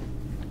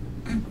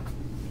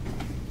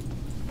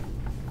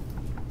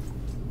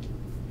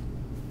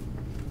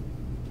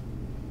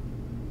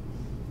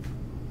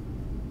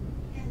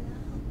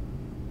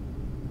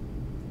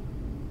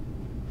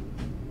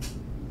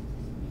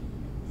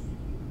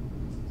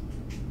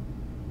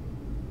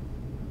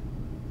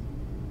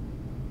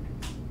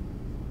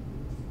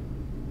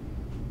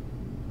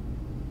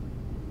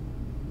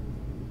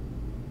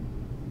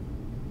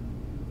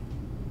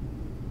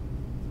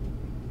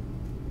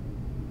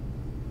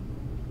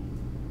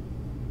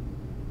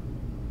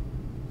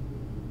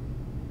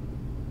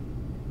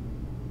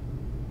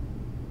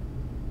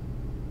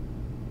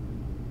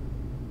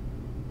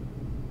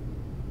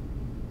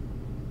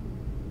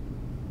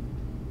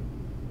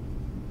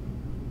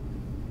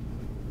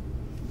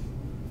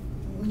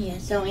 Yeah,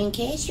 so in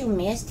case you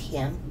missed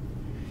him,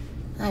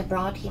 I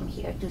brought him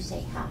here to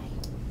say hi.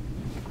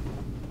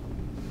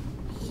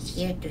 He's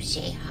here to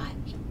say hi.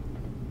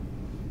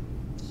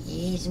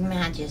 His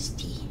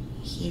Majesty,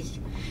 his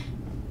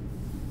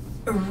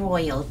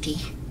royalty.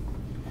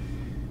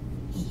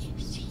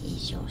 Yes,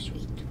 he's so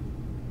sweet.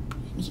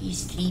 He's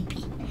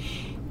sleepy.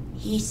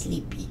 He's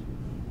sleepy.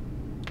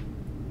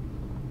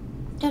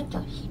 Hold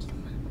on,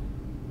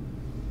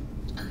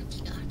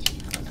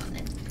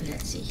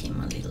 let's see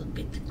him a little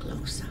bit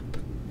close up.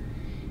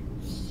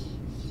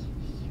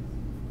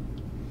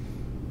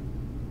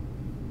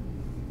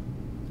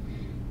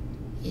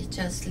 He's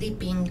just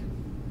sleeping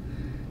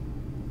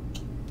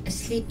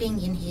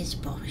in his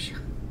paws,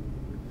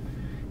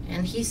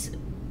 and his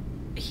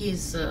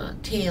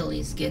tail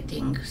is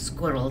getting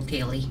squirrel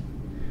taily.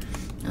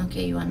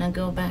 Okay, you wanna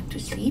go back to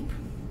sleep?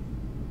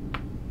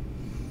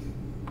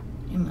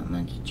 Your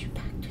mama get you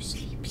back to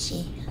sleep.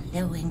 Say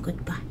hello and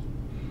goodbye.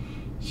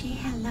 Say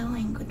hello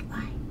and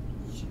goodbye.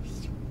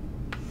 Yes.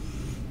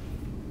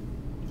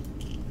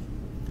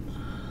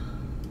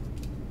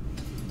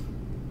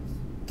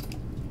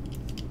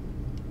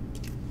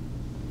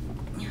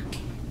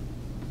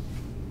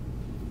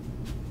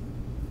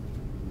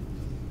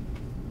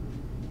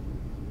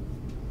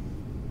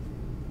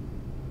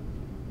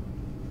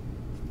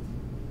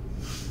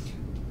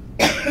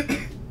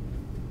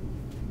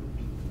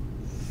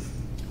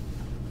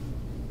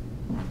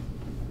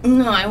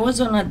 No, I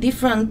was on a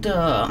different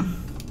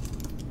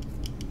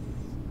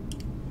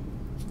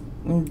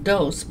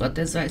dose, but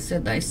as I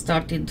said, I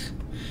started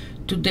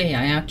today.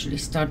 I actually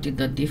started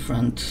a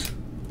different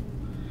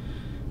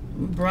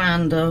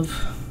brand of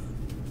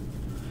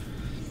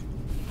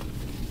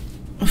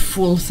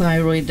full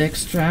thyroid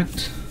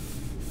extract.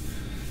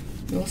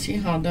 We'll see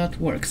how that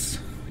works,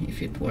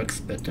 if it works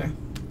better.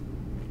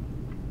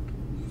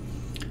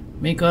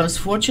 Because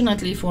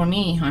fortunately for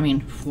me, I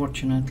mean,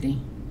 fortunately,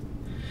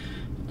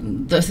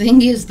 the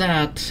thing is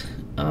that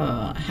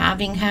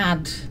having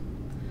had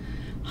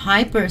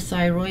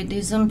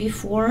hyperthyroidism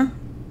before,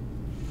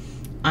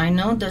 I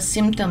know the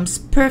symptoms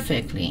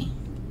perfectly,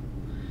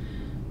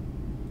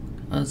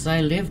 as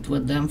I lived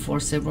with them for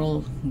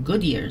several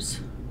good years.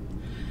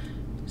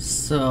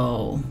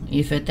 So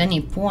if at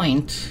any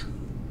point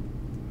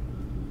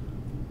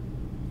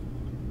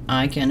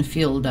I can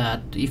feel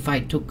that if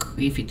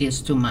it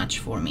is too much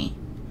for me,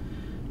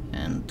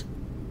 and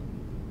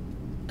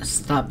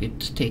stop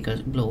it, take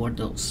a lower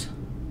dose.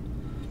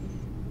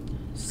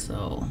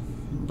 So,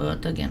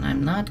 but again,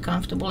 I'm not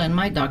comfortable, and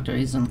my doctor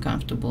isn't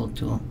comfortable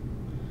to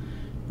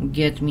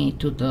get me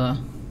to the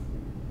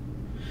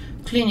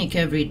clinic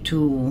every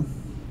 2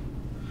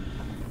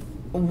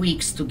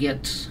 weeks to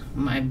get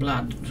my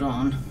blood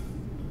drawn.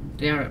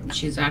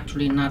 She's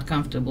actually not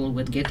comfortable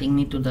with getting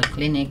me to the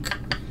clinic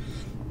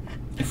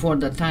for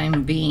the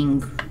time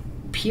being,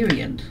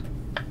 period.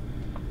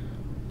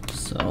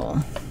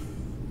 So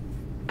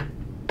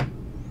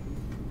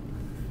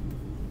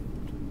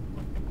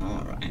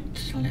all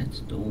right, let's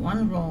do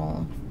one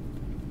roll.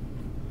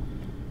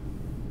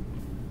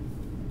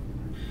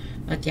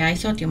 But yeah, I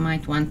thought you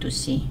might want to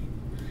see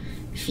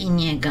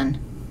Finnegan.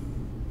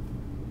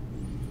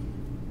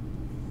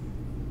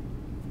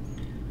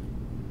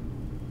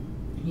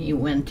 He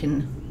went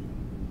in,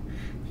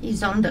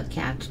 he's on the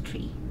cat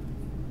tree.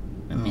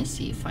 Let me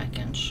see if I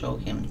can show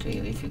him to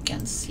you, if you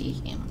can see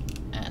him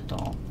at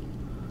all.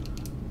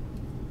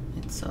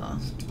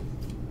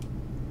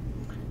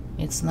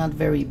 It's not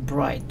very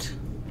bright,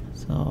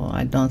 so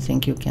I don't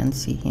think you can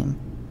see him.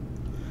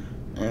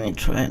 Let me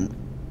try and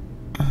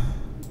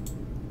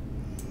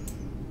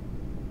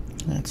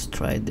let's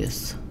try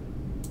this.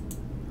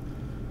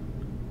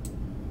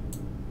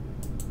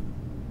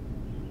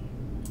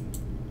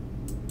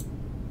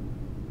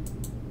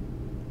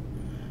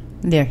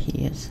 There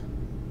he is.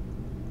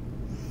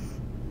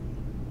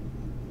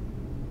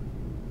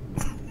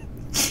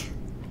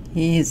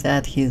 He's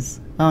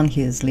on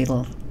his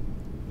little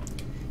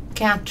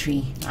cat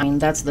tree. I mean,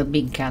 that's the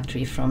big cat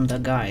tree from the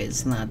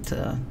guys, not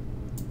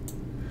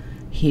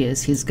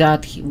his. He's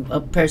got a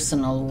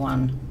personal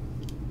one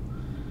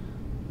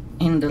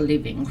in the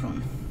living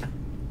room.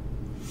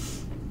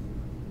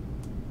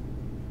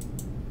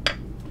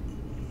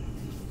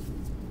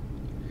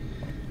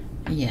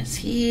 Yes,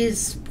 he is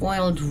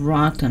spoiled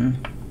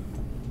rotten.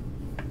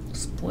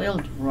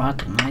 Spoiled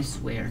rotten, I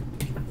swear.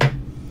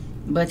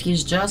 But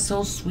he's just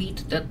so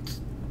sweet that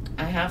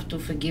I have to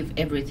forgive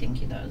everything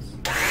he does.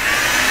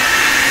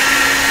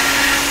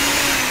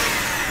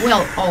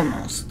 Well,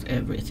 almost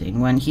everything.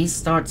 When he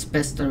starts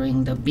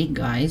pestering the big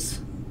guys,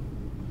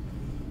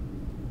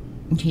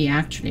 he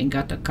actually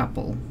got a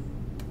couple,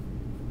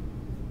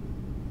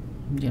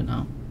 you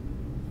know,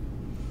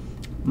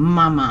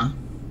 mama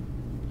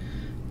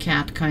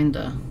cat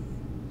kinda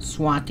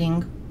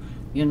swatting,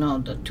 you know,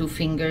 the 2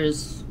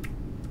 fingers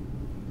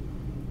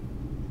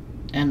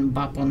and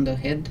bop on the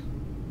head,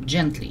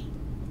 gently,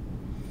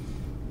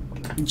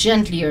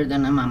 gentlier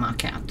than a mama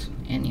cat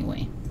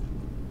anyway.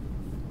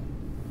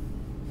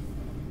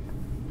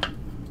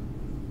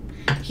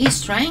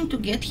 He's trying to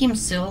get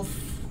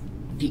himself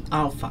the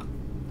alpha,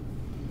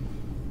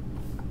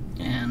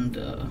 and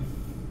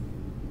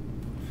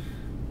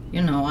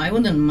you know, I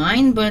wouldn't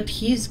mind, but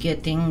he's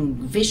getting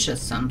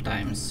vicious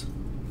sometimes.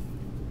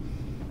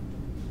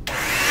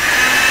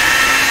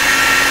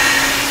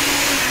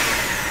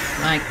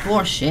 Like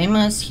poor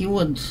Seamus, he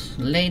would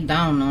lay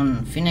down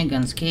on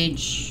Finnegan's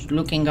cage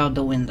looking out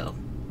the window.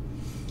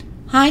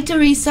 Hi,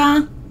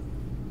 Teresa.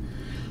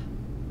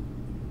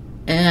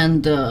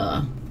 And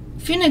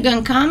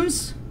Finnegan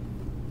comes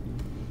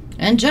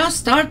and just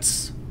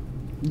starts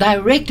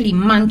directly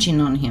munching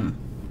on him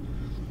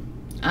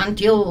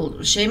until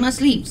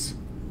Seamus leaves.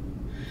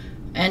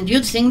 And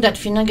you'd think that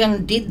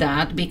Finnegan did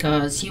that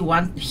because he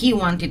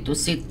wanted to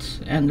sit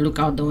and look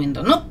out the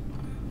window. Nope.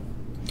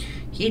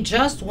 He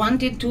just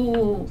wanted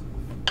to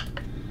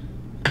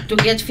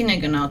get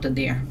Finnegan out of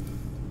there.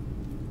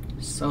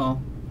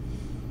 So,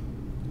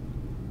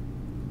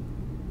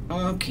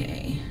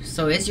 okay.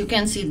 So as you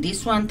can see,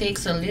 this one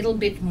takes a little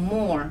bit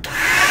more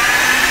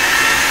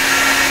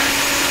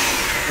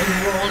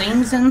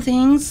rollings and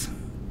things.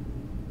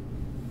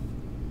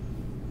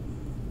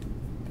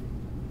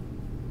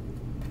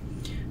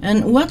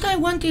 And what I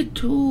wanted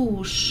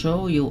to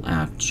show you,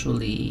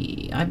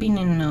 actually, I've been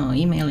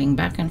emailing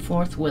back and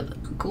forth with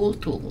Cool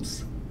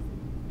Tools,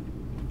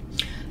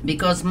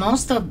 because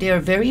most of their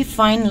very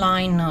fine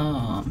line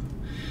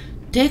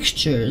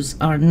textures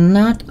are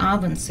not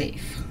oven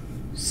safe.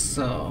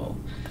 So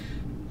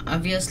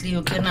Obviously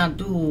you cannot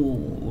do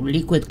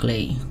liquid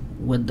clay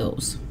with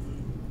those,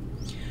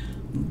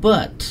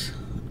 but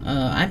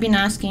I've been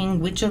asking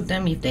which of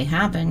them, if they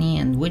have any,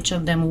 and which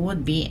of them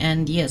would be,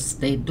 and yes,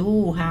 they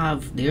do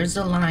have. There's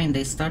a line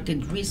they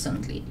started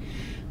recently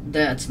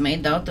that's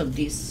made out of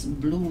this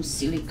blue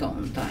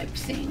silicone type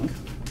thing,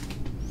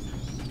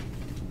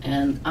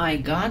 and I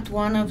got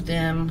one of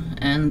them,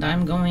 and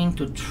I'm going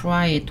to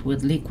try it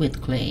with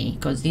liquid clay,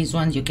 because these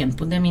ones you can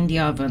put them in the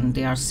oven.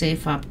 They are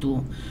safe up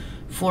to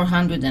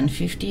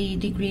 450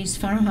 degrees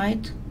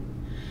Fahrenheit.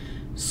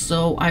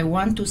 So I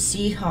want to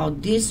see how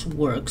this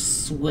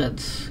works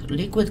with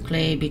liquid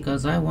clay,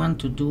 because I want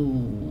to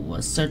do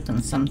a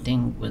certain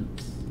something with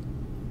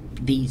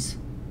these.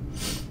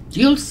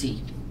 You'll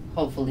see,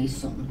 hopefully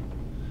soon.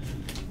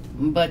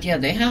 But yeah,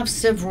 they have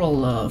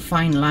several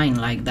fine line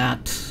like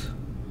that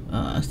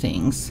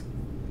things.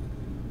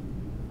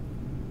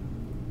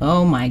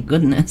 Oh my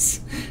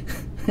goodness.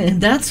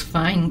 That's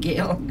fine,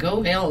 Gail.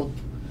 Go help.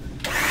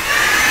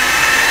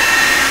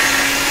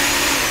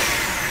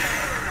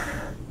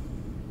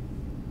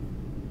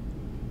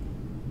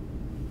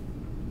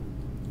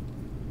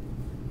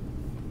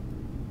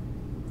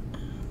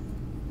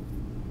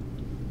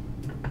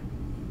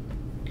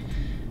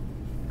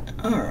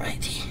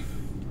 Alrighty.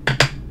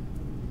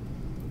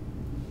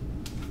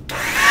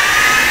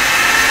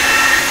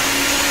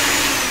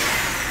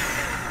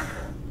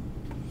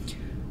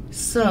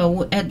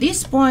 So at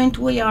this point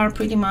we are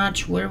pretty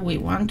much where we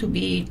want to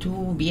be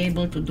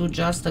able to do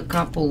just a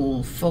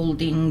couple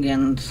folding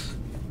and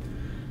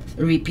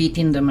repeat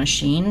in the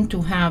machine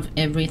to have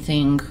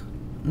everything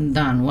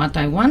done. What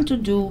I want to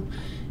do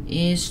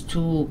is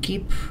to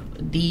keep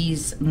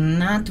these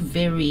not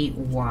very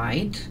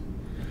wide,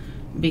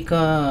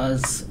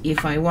 because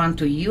if I want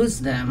to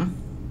use them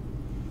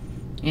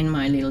in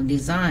my little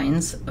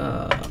designs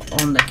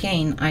on the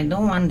cane, I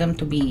don't want them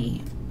to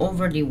be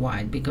overly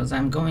wide, because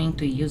I'm going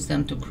to use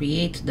them to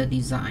create the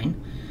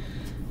design,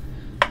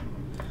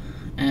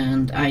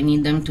 and I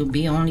need them to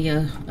be only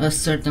a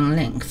certain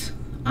length,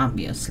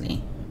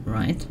 obviously,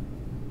 right?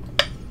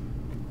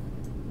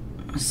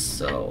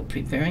 So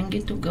preparing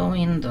it to go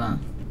in the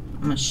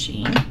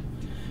machine.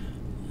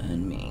 Let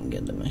me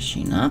get the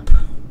machine up.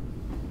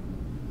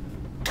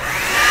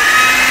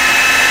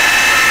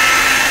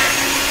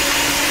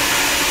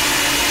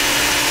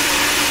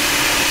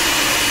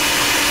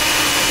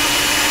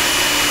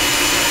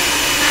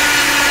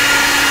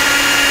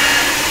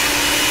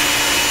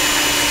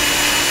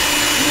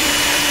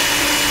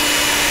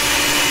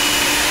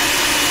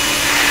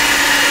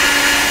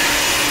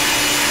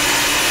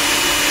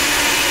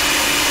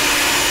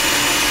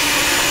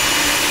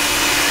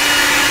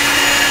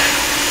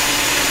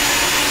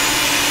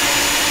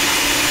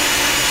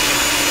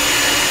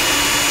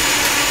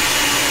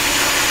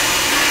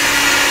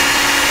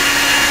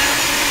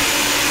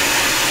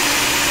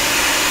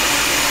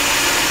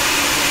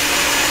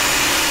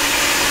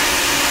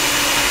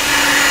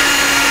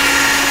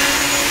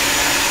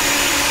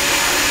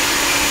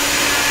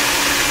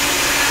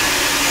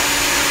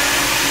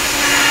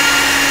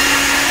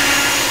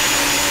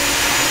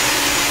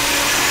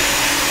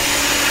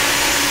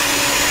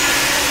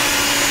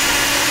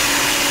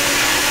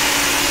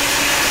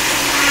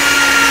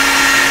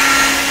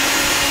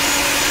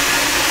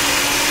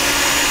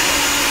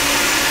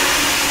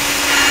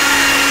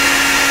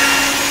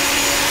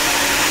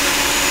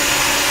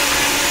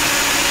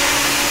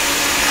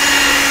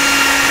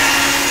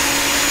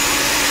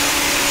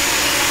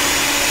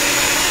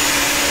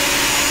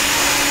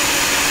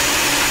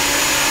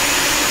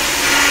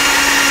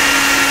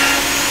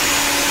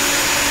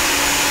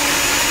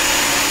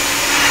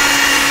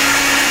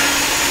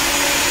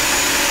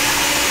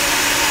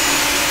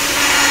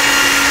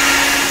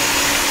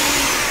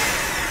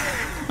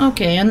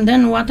 Okay, and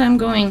then what I'm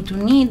going to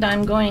need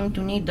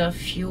a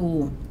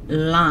few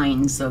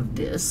lines of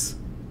this.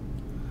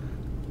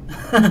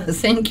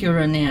 Thank you,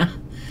 Renee.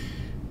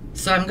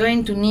 So I'm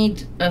going to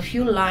need a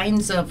few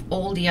lines of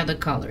all the other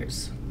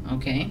colors,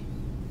 okay?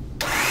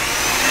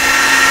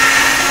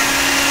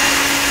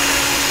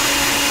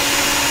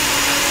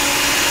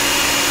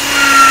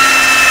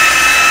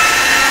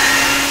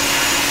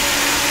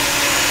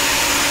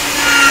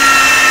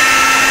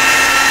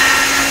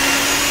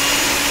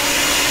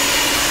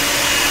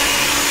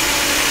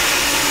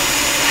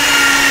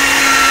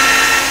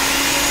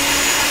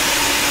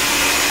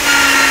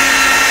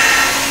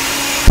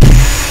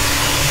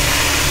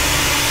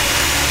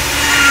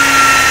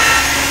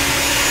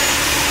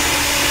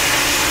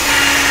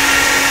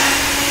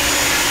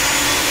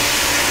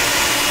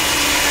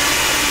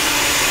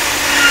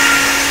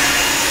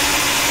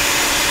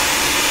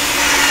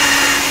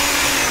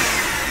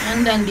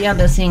 And then the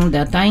other thing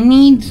that I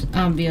need,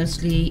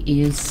 obviously,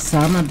 is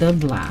some of the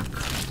black.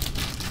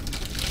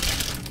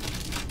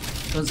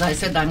 Because I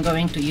said I'm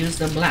going to use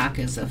the black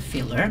as a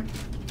filler.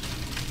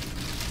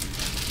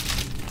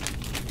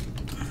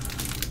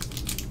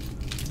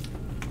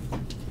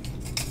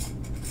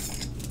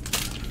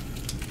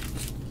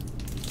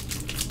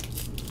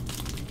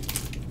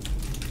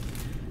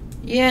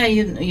 Yeah,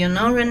 you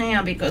know,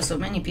 Renea, because so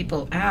many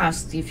people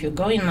asked, if you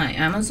go in my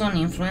Amazon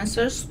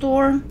influencer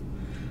store,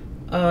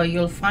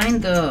 you'll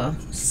find the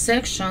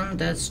section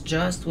that's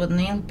just with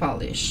nail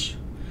polish.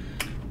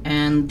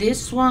 And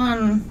this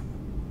one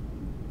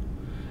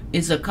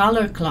is a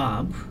color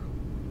club,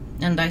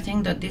 and I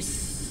think that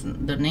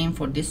the name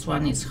for this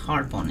one is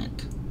Harp on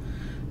it.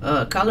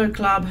 Color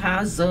Club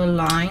has a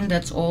line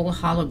that's all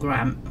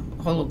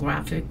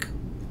holographic,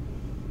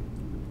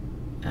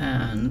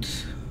 and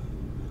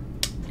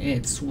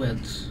it's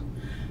with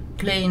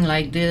plain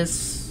like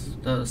this,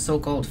 the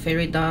so-called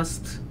fairy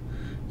dust.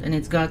 Then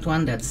it's got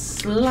one that's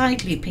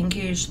slightly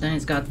pinkish. Then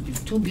it's got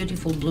two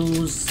beautiful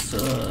blues.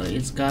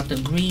 It's got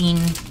a green.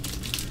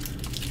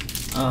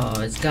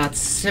 It's got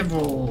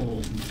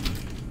several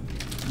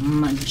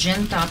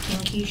magenta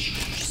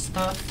pinkish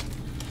stuff.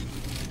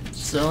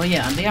 So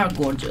yeah, they are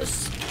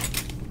gorgeous.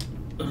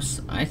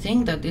 I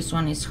think that this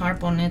one is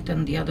Harp on it,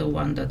 and the other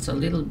one that's a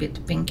little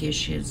bit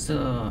pinkish is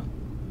either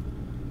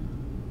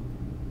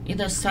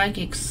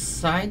Psychic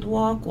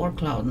Sidewalk or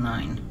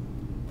Cloud9.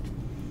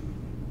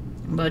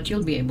 But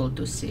you'll be able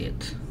to see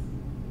it.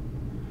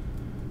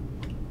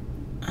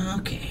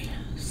 Okay,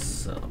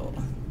 so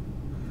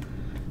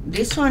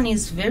this one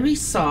is very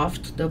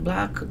soft. The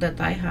black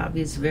that I have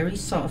is very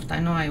soft. I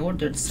know I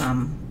ordered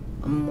some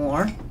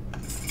more,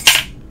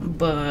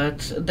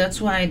 but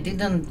that's why I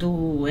didn't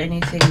do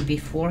anything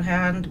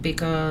beforehand,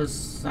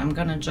 because I'm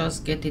gonna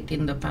just get it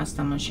in the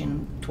pasta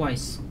machine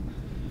twice.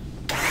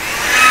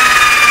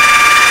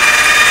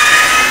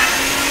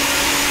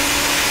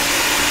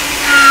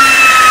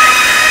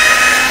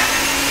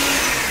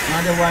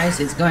 Otherwise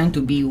it's going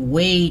to be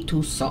way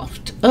too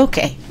soft.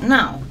 Okay,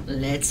 now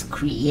let's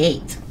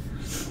create.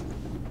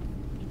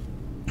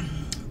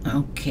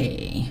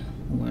 Okay,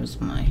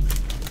 where's my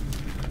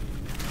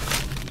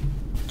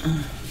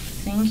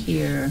thing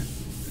here?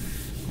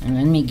 And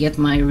let me get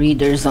my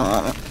readers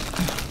on.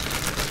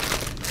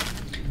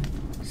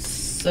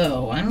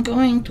 So I'm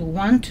going to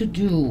want to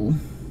do,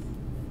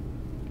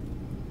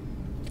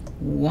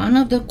 one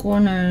of the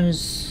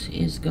corners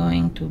is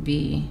going to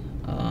be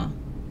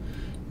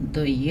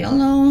the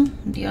yellow,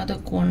 the other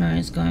corner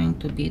is going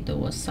to be the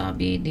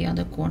wasabi, the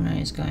other corner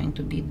is going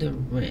to be the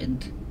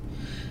red.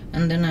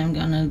 And then I'm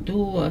gonna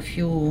do a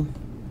few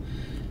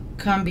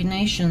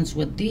combinations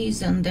with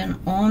these, and then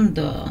on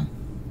the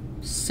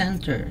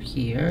center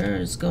here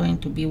is going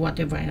to be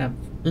whatever I have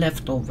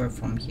left over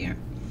from here.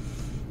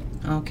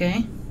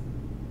 Okay.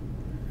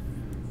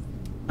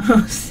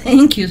 Oh,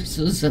 thank you,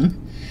 Susan.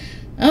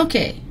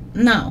 Okay,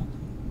 now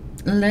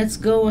let's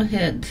go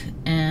ahead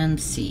and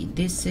see.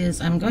 This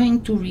is, I'm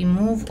going to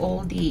remove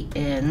all the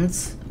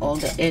ends, all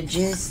the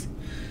edges,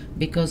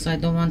 because I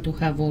don't want to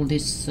have all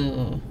this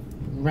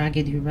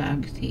raggedy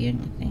rag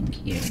thing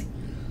here.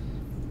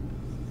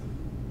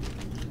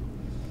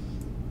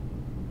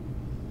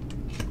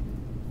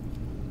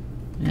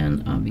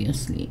 And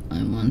obviously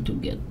I want to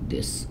get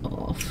this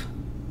off.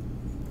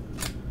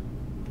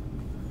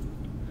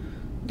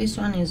 This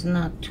one is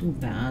not too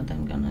bad.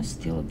 I'm gonna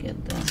still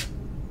get the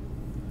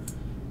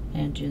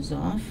edges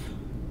off.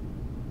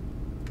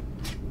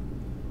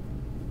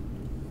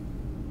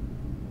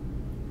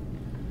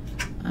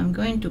 I'm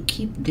going to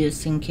keep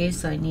this in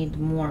case I need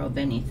more of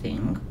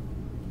anything.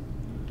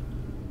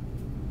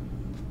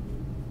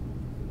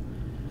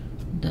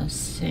 The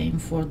same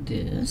for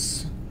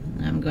this.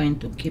 I'm going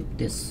to keep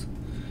this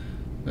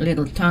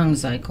little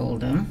tongues, I call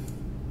them,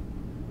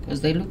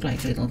 because they look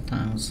like little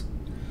tongues.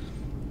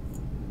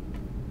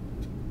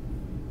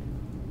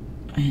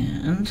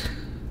 And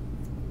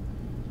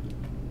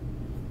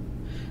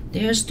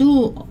there's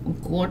two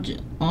gorgeous,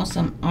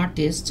 awesome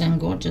artists and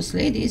gorgeous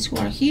ladies who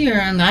are here,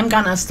 and I'm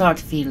gonna start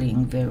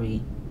feeling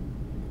very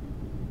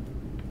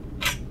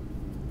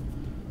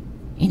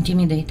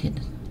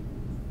intimidated.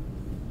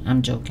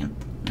 I'm joking,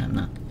 I'm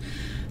not.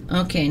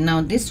 Okay,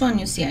 now this one,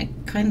 you see, I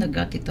kind of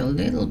got it a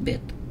little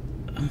bit.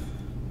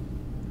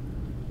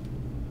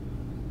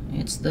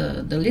 It's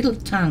the little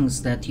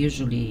tongues that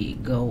usually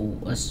go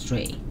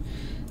astray.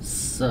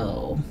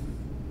 So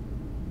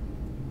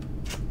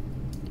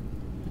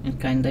it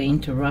kind of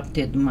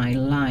interrupted my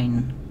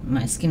line,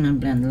 my Skin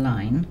and Blend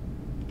line.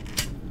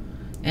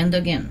 And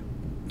again,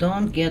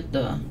 don't get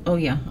the, oh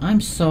yeah, I'm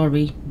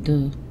sorry,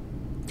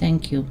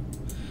 thank you.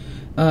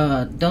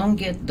 Don't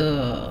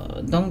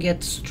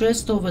get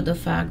stressed over the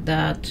fact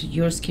that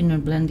your Skin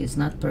and Blend is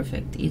not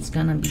perfect. It's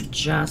gonna be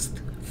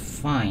just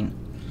fine.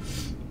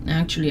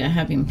 Actually, I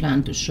have in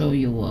plan to show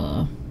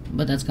you,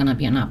 but that's gonna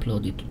be an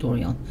uploaded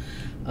tutorial.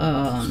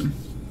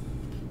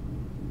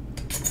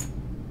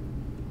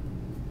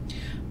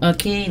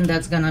 Okay, and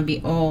that's gonna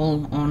be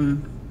all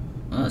on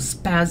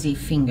spazzy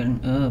finger.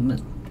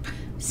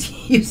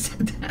 You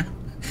said that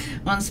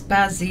on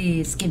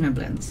spazzy Skin and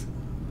Blends,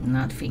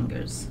 not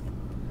fingers.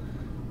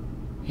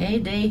 Hey,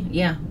 Day.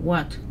 Yeah,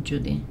 what,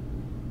 Judy?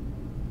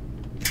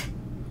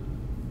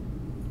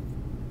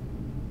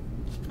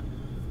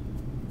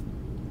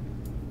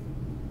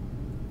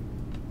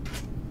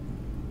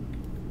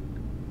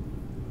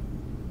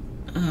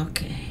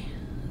 Okay,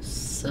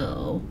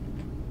 so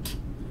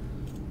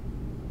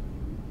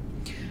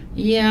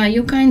Yeah,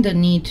 you kind of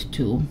need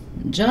to.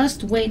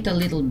 Just wait a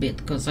little bit,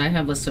 because I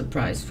have a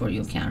surprise for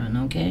you, Karen,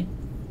 okay?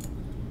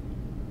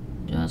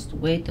 Just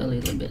wait a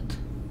little bit.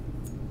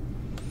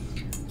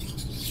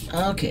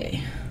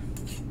 Okay.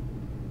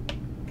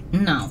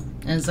 Now,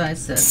 as I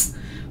said,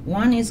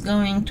 one is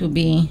going to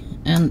be,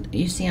 and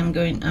you see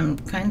I'm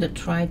kind of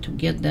try to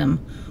get them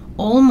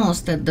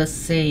almost at the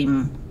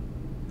same.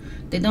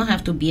 They don't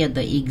have to be at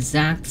the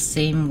exact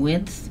same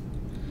width,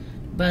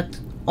 but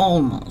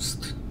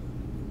almost.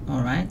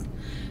 All right.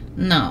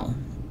 Now,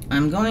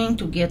 I'm going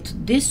to get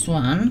this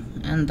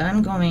one, and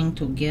I'm going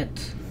to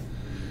get,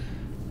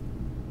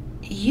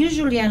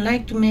 usually I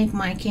like to make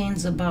my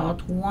canes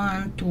about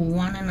 1 to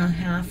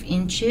 1.5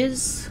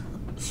 inches.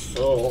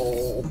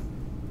 So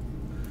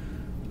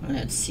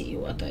let's see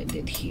what I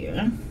did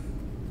here.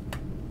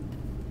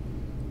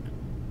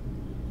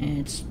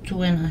 It's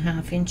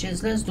 2.5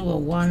 inches. Let's do a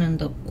 1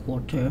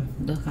 1/4,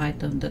 the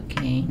height of the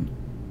cane.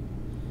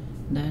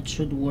 That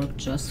should work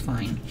just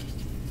fine.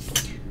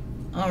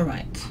 All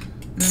right,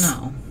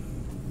 now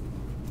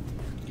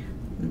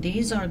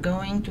these are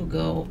going to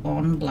go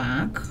on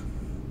black.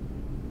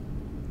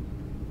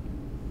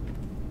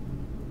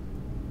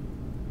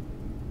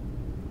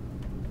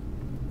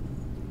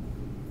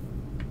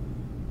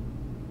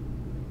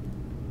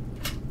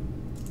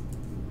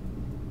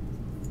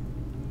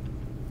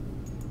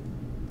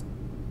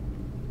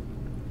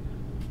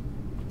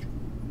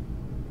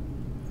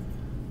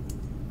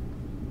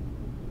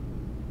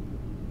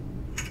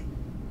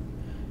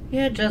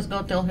 Yeah, just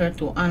go tell her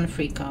to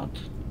unfreak out,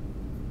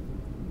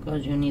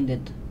 because you need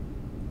it.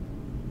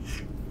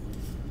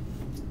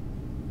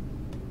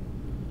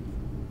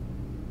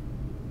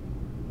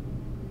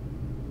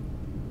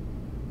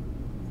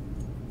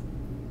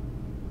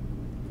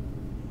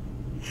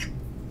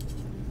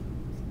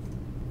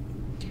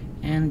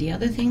 And the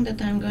other thing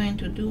that I'm going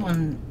to do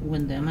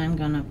with them, I'm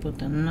gonna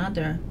put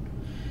another,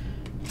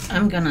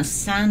 I'm gonna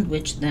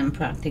sandwich them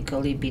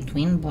practically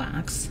between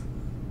blacks.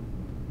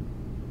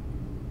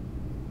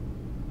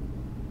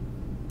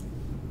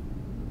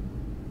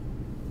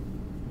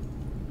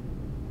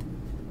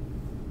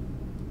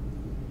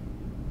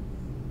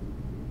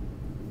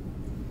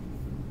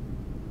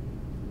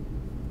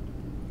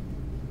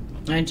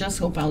 I just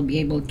hope I'll be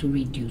able to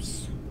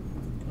reduce,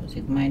 because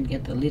it might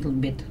get a little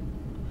bit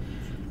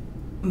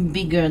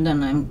bigger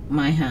than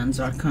my hands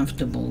are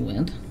comfortable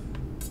with.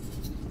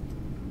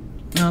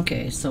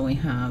 Okay, so we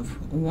have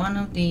one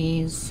of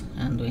these,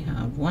 and we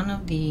have one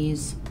of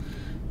these,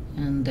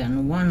 and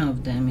then one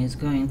of them is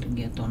going to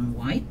get on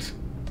white.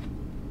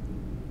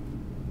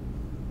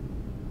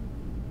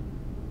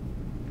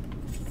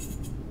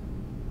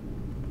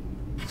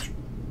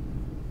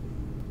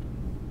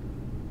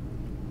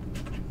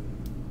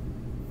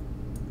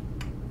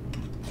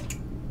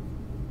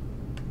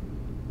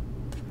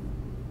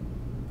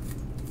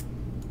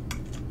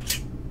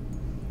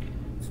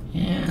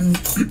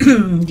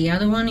 And the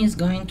other one is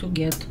going to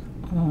get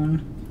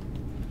on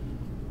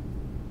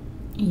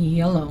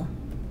yellow.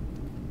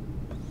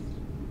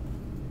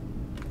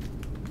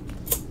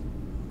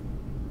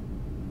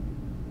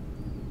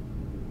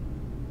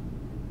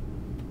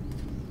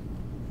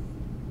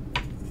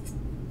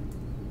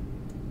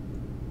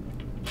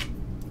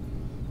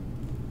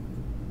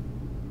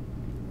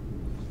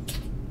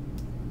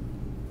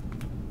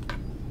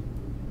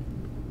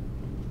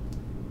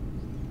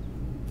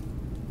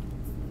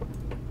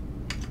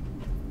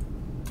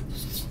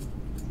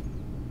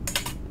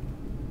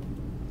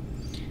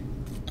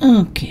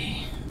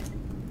 Okay,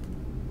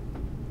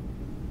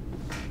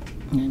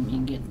 let me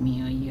get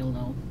me a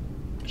yellow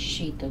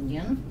sheet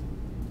again.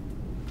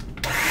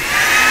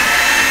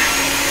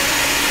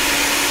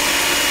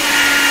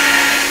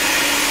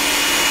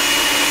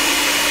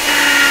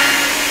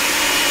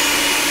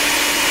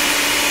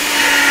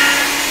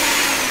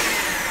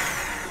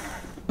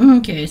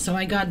 Okay, so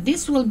I got,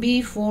 this will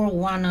be for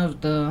one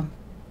of the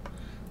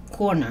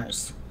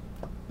corners,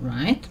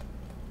 right?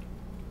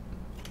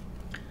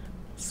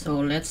 So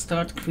let's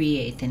start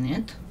creating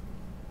it.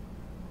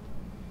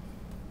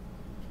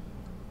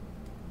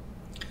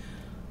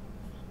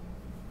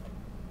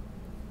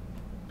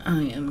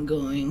 I am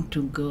going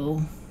to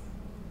go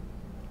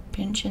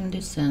pinch in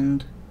this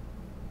end.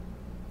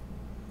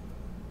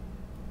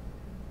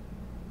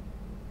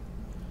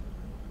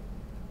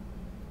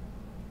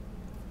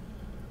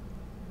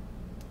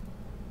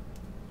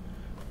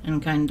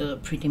 And kind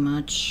of pretty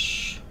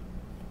much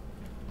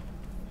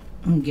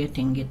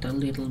getting it a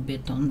little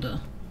bit on the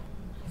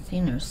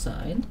thinner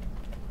side.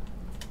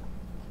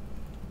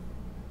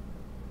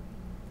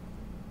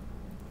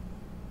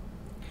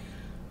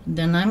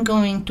 Then I'm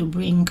going to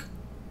bring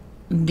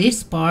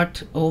this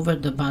part over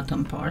the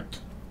bottom part.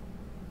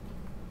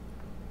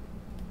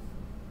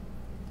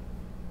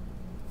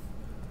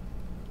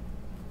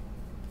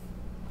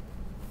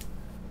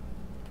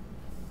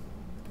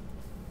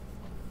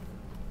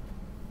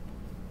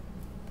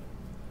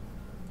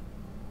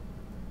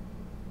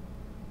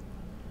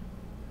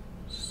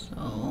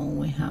 So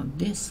we have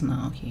this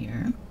now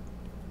here.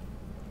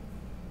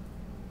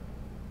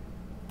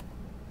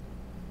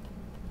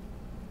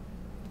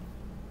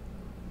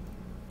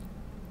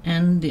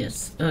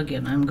 this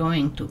again, I'm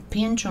going to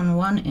pinch on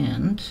one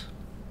end.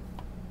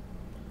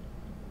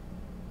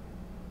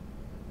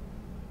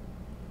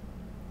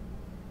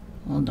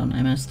 Hold on,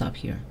 I messed up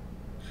here.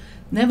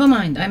 Never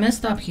mind, I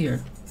messed up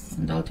here.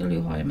 And I'll tell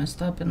you how I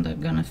messed up, and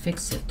I'm gonna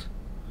fix it.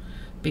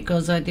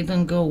 Because I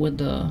didn't go with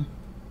the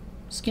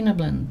Skinner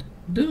blend.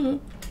 Duh.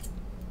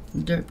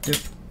 Derp,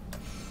 derp.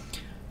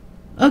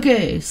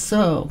 Okay,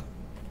 so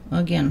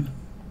again,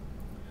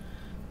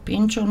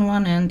 pinch on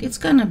one end. It's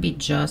gonna be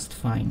just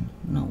fine,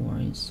 no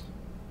worries.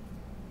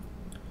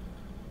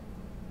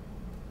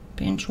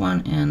 Pinch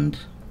one end,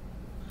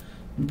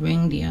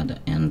 bring the other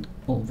end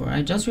over.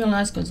 I just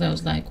realized, because I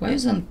was like, why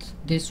isn't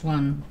this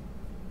one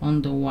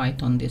on the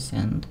white on this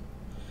end?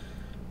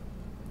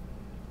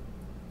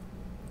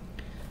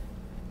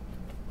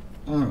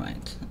 All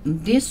right,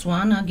 this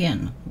one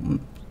again,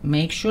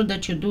 make sure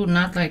that you do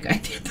not like I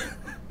did.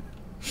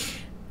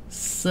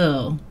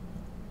 So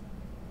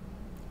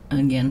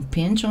again,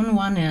 pinch on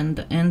one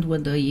end, end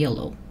with the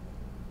yellow.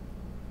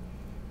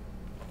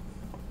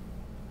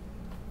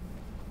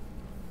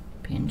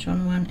 Pinch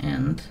on one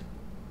end,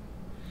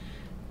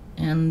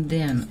 and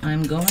then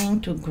I'm going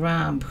to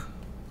grab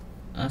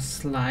a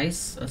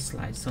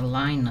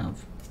line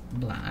of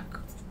black.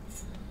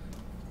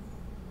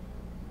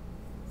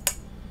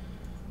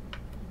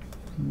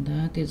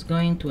 That is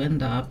going to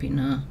end up in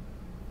a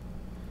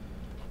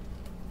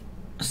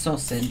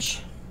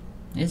sausage.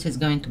 This is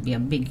going to be a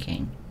big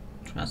cane,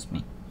 trust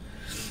me.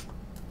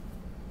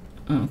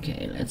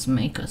 Okay, let's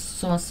make a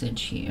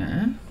sausage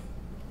here.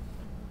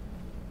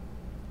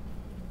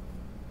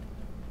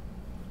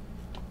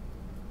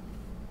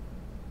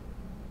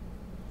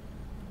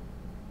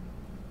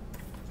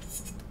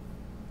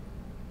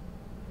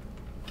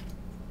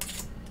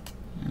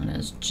 And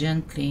let's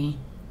gently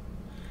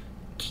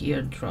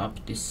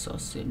teardrop this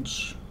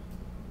sausage.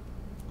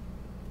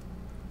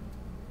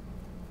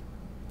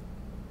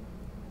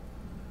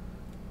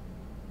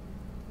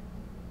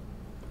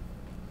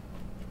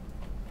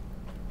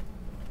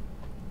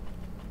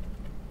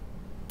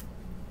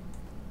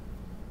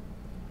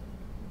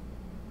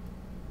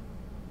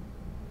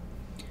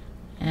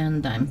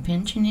 And I'm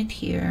pinching it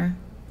here.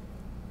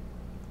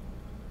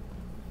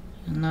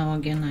 And now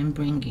again I'm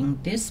bringing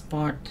this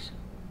part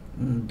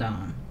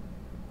down.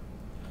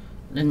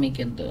 Let me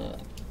get the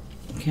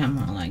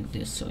camera like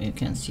this so you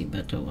can see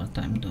better what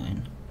I'm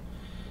doing.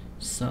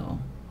 So,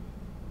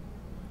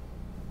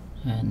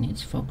 and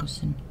it's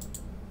focusing.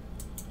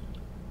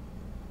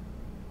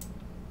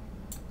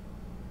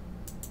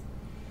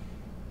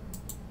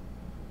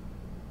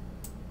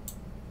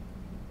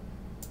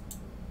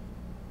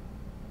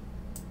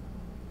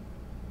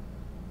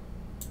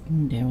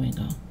 There we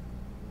go.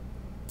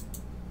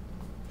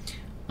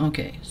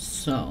 Okay,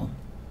 so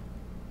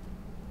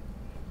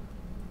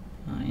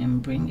I am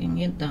bringing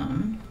it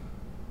down,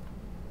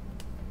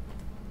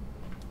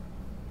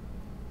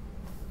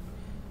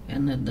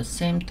 and at the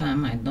same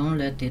time I don't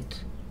let it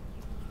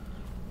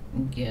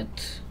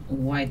get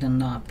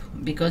widened up,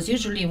 because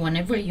usually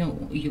whenever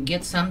you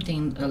get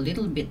something a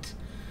little bit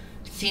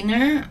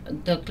thinner,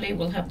 the clay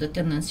will have the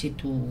tendency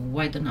to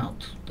widen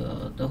out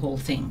the whole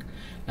thing.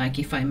 Like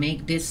if I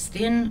make this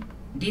thin,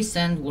 this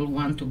end will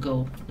want to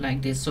go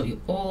like this. So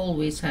you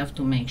always have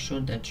to make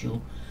sure that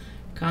you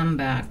come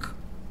back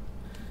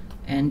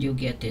and you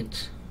get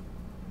it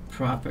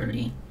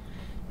properly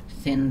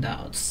thinned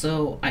out.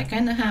 So I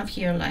kind of have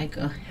here like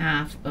a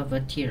half of a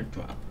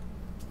teardrop,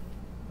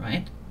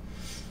 right?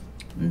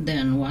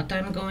 Then what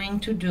I'm going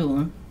to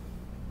do,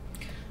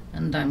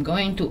 and I'm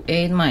going to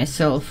aid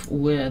myself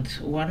with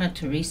one of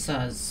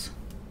Teresa's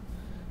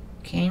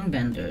cane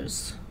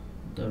benders,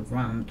 the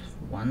round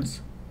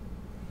ones.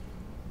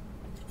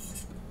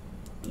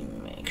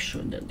 Make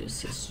sure that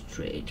this is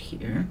straight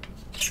here.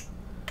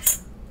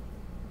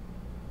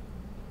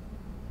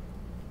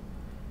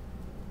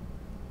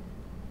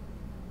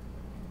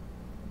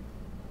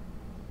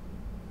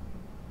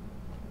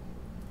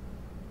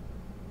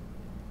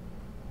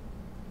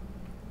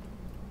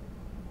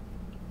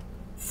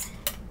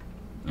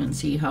 And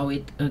see how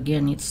it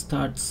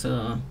starts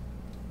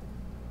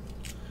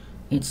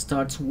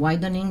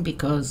widening,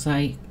 because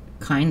I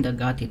kind of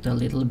got it a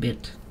little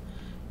bit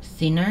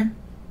thinner.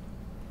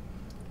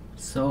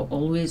 So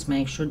always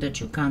make sure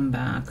that you come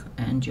back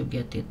and you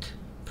get it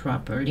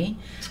properly.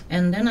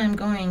 And then I'm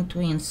going to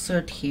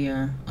insert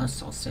here a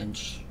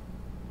sausage.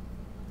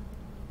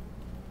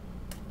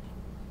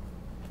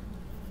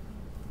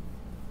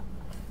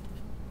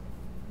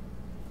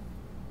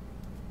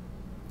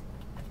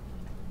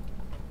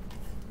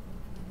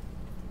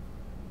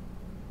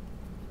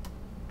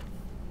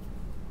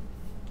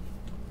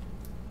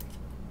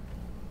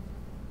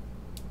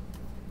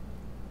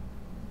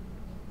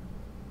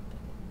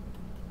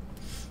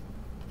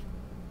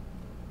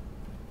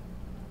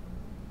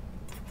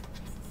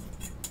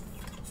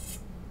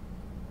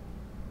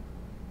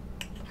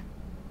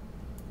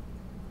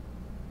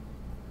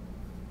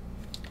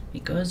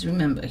 Because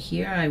remember,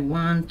 here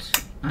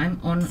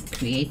I'm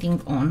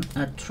creating on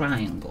a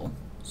triangle.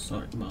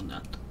 Sorry about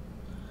that.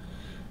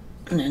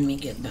 Let me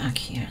get back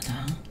here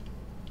now.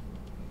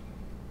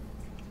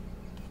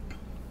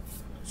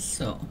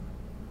 So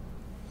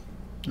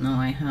now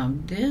I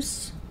have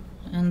this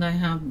and I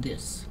have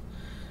this.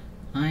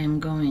 I am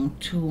going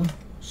to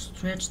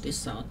stretch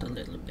this out a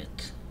little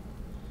bit.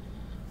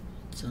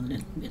 It's a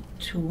little bit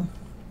too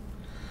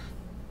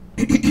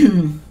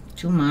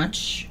too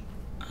much,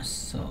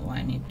 so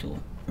I need to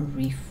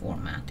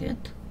reformat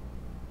it.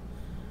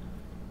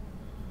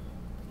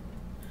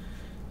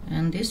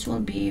 And this will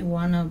be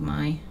one of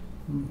my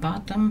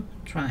bottom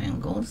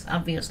triangles.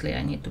 Obviously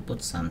I need to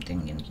put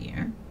something in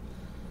here.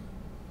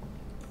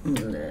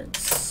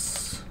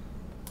 Let's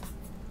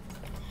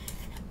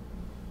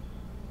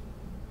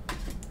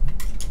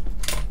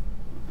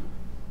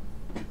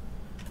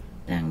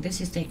dang,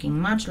 this is taking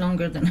much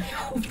longer than I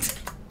hoped.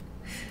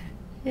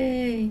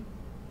 Hey.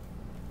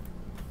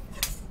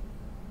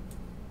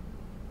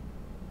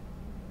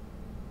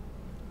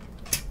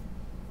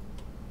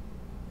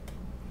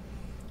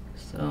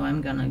 So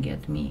I'm gonna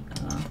get me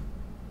a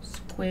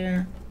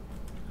square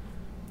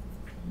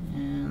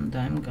and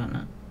I'm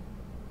gonna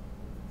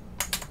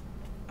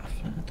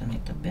flatten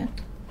it a bit,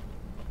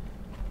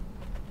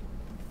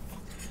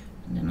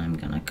 and then I'm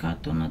gonna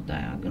cut on a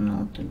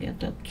diagonal to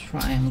get a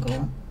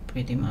triangle,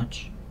 pretty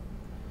much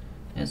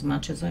as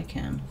I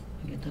can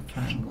get a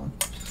triangle.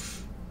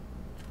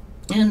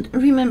 And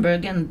remember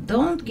again,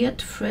 don't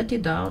get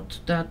fretted out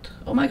that,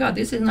 oh my god,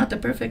 this is not a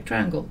perfect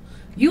triangle.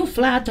 You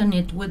flatten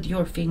it with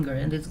your finger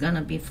and it's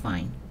gonna be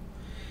fine.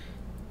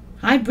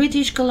 Hi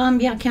British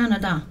Columbia,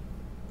 Canada.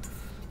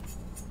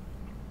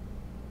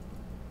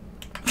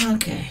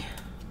 Okay,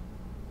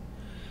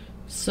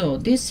 so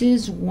this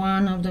is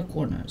one of the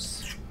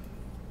corners.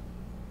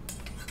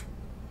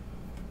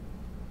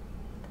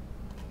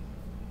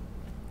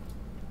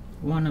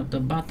 One of the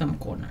bottom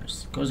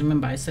corners, because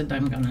remember I said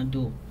I'm gonna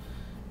do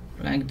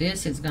like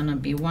this. It's gonna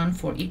be one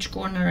for each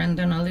corner and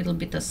then a little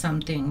bit of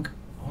something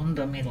on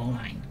the middle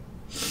line.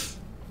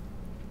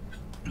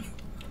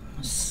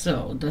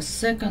 So the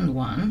second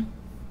one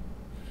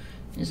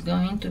is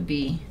going to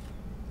be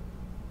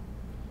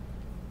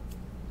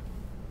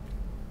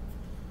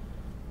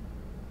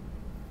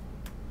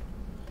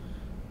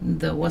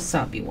the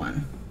wasabi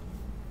one,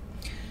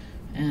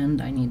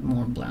 and I need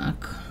more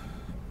black,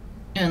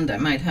 and I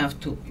might have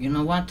to, you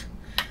know what,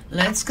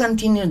 let's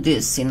continue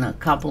this in a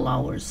couple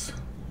hours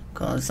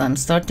because I'm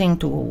starting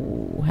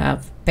to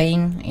have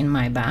pain in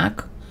my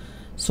back,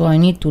 so I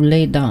need to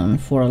lay down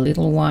for a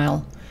little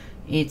while.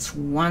 It's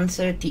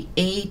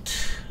 1:38,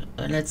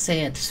 let's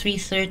say at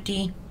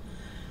 3:30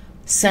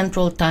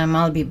 Central Time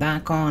I'll be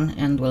back on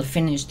and we'll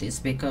finish this,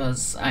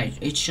 because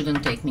it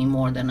shouldn't take me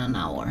more than an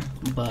hour,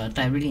 but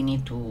I really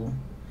need to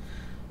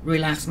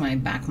relax my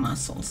back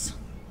muscles.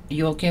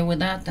 You okay with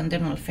that? And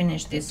then we'll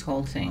finish this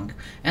whole thing,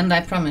 and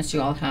I promise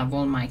you I'll have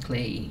all my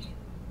clay,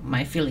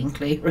 my filling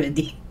clay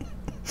ready.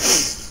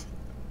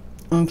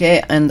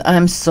 Okay, and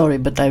I'm sorry,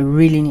 but I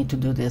really need to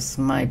do this.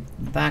 My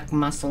back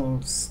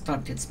muscles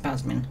started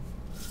spasming.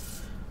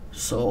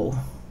 So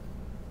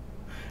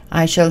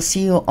I shall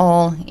see you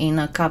all in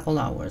a couple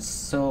hours.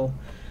 So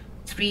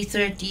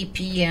 3:30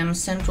 p.m.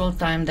 Central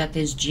Time, that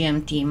is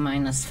GMT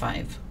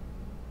 -5.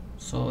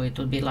 So it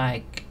will be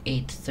like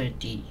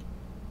 8:30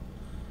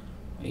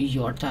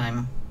 your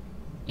time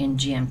in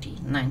GMT,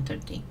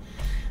 9:30.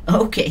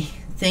 Okay,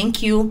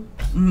 thank you.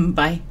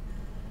 Bye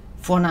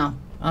for now.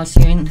 I'll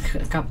see you in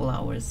a couple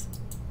hours.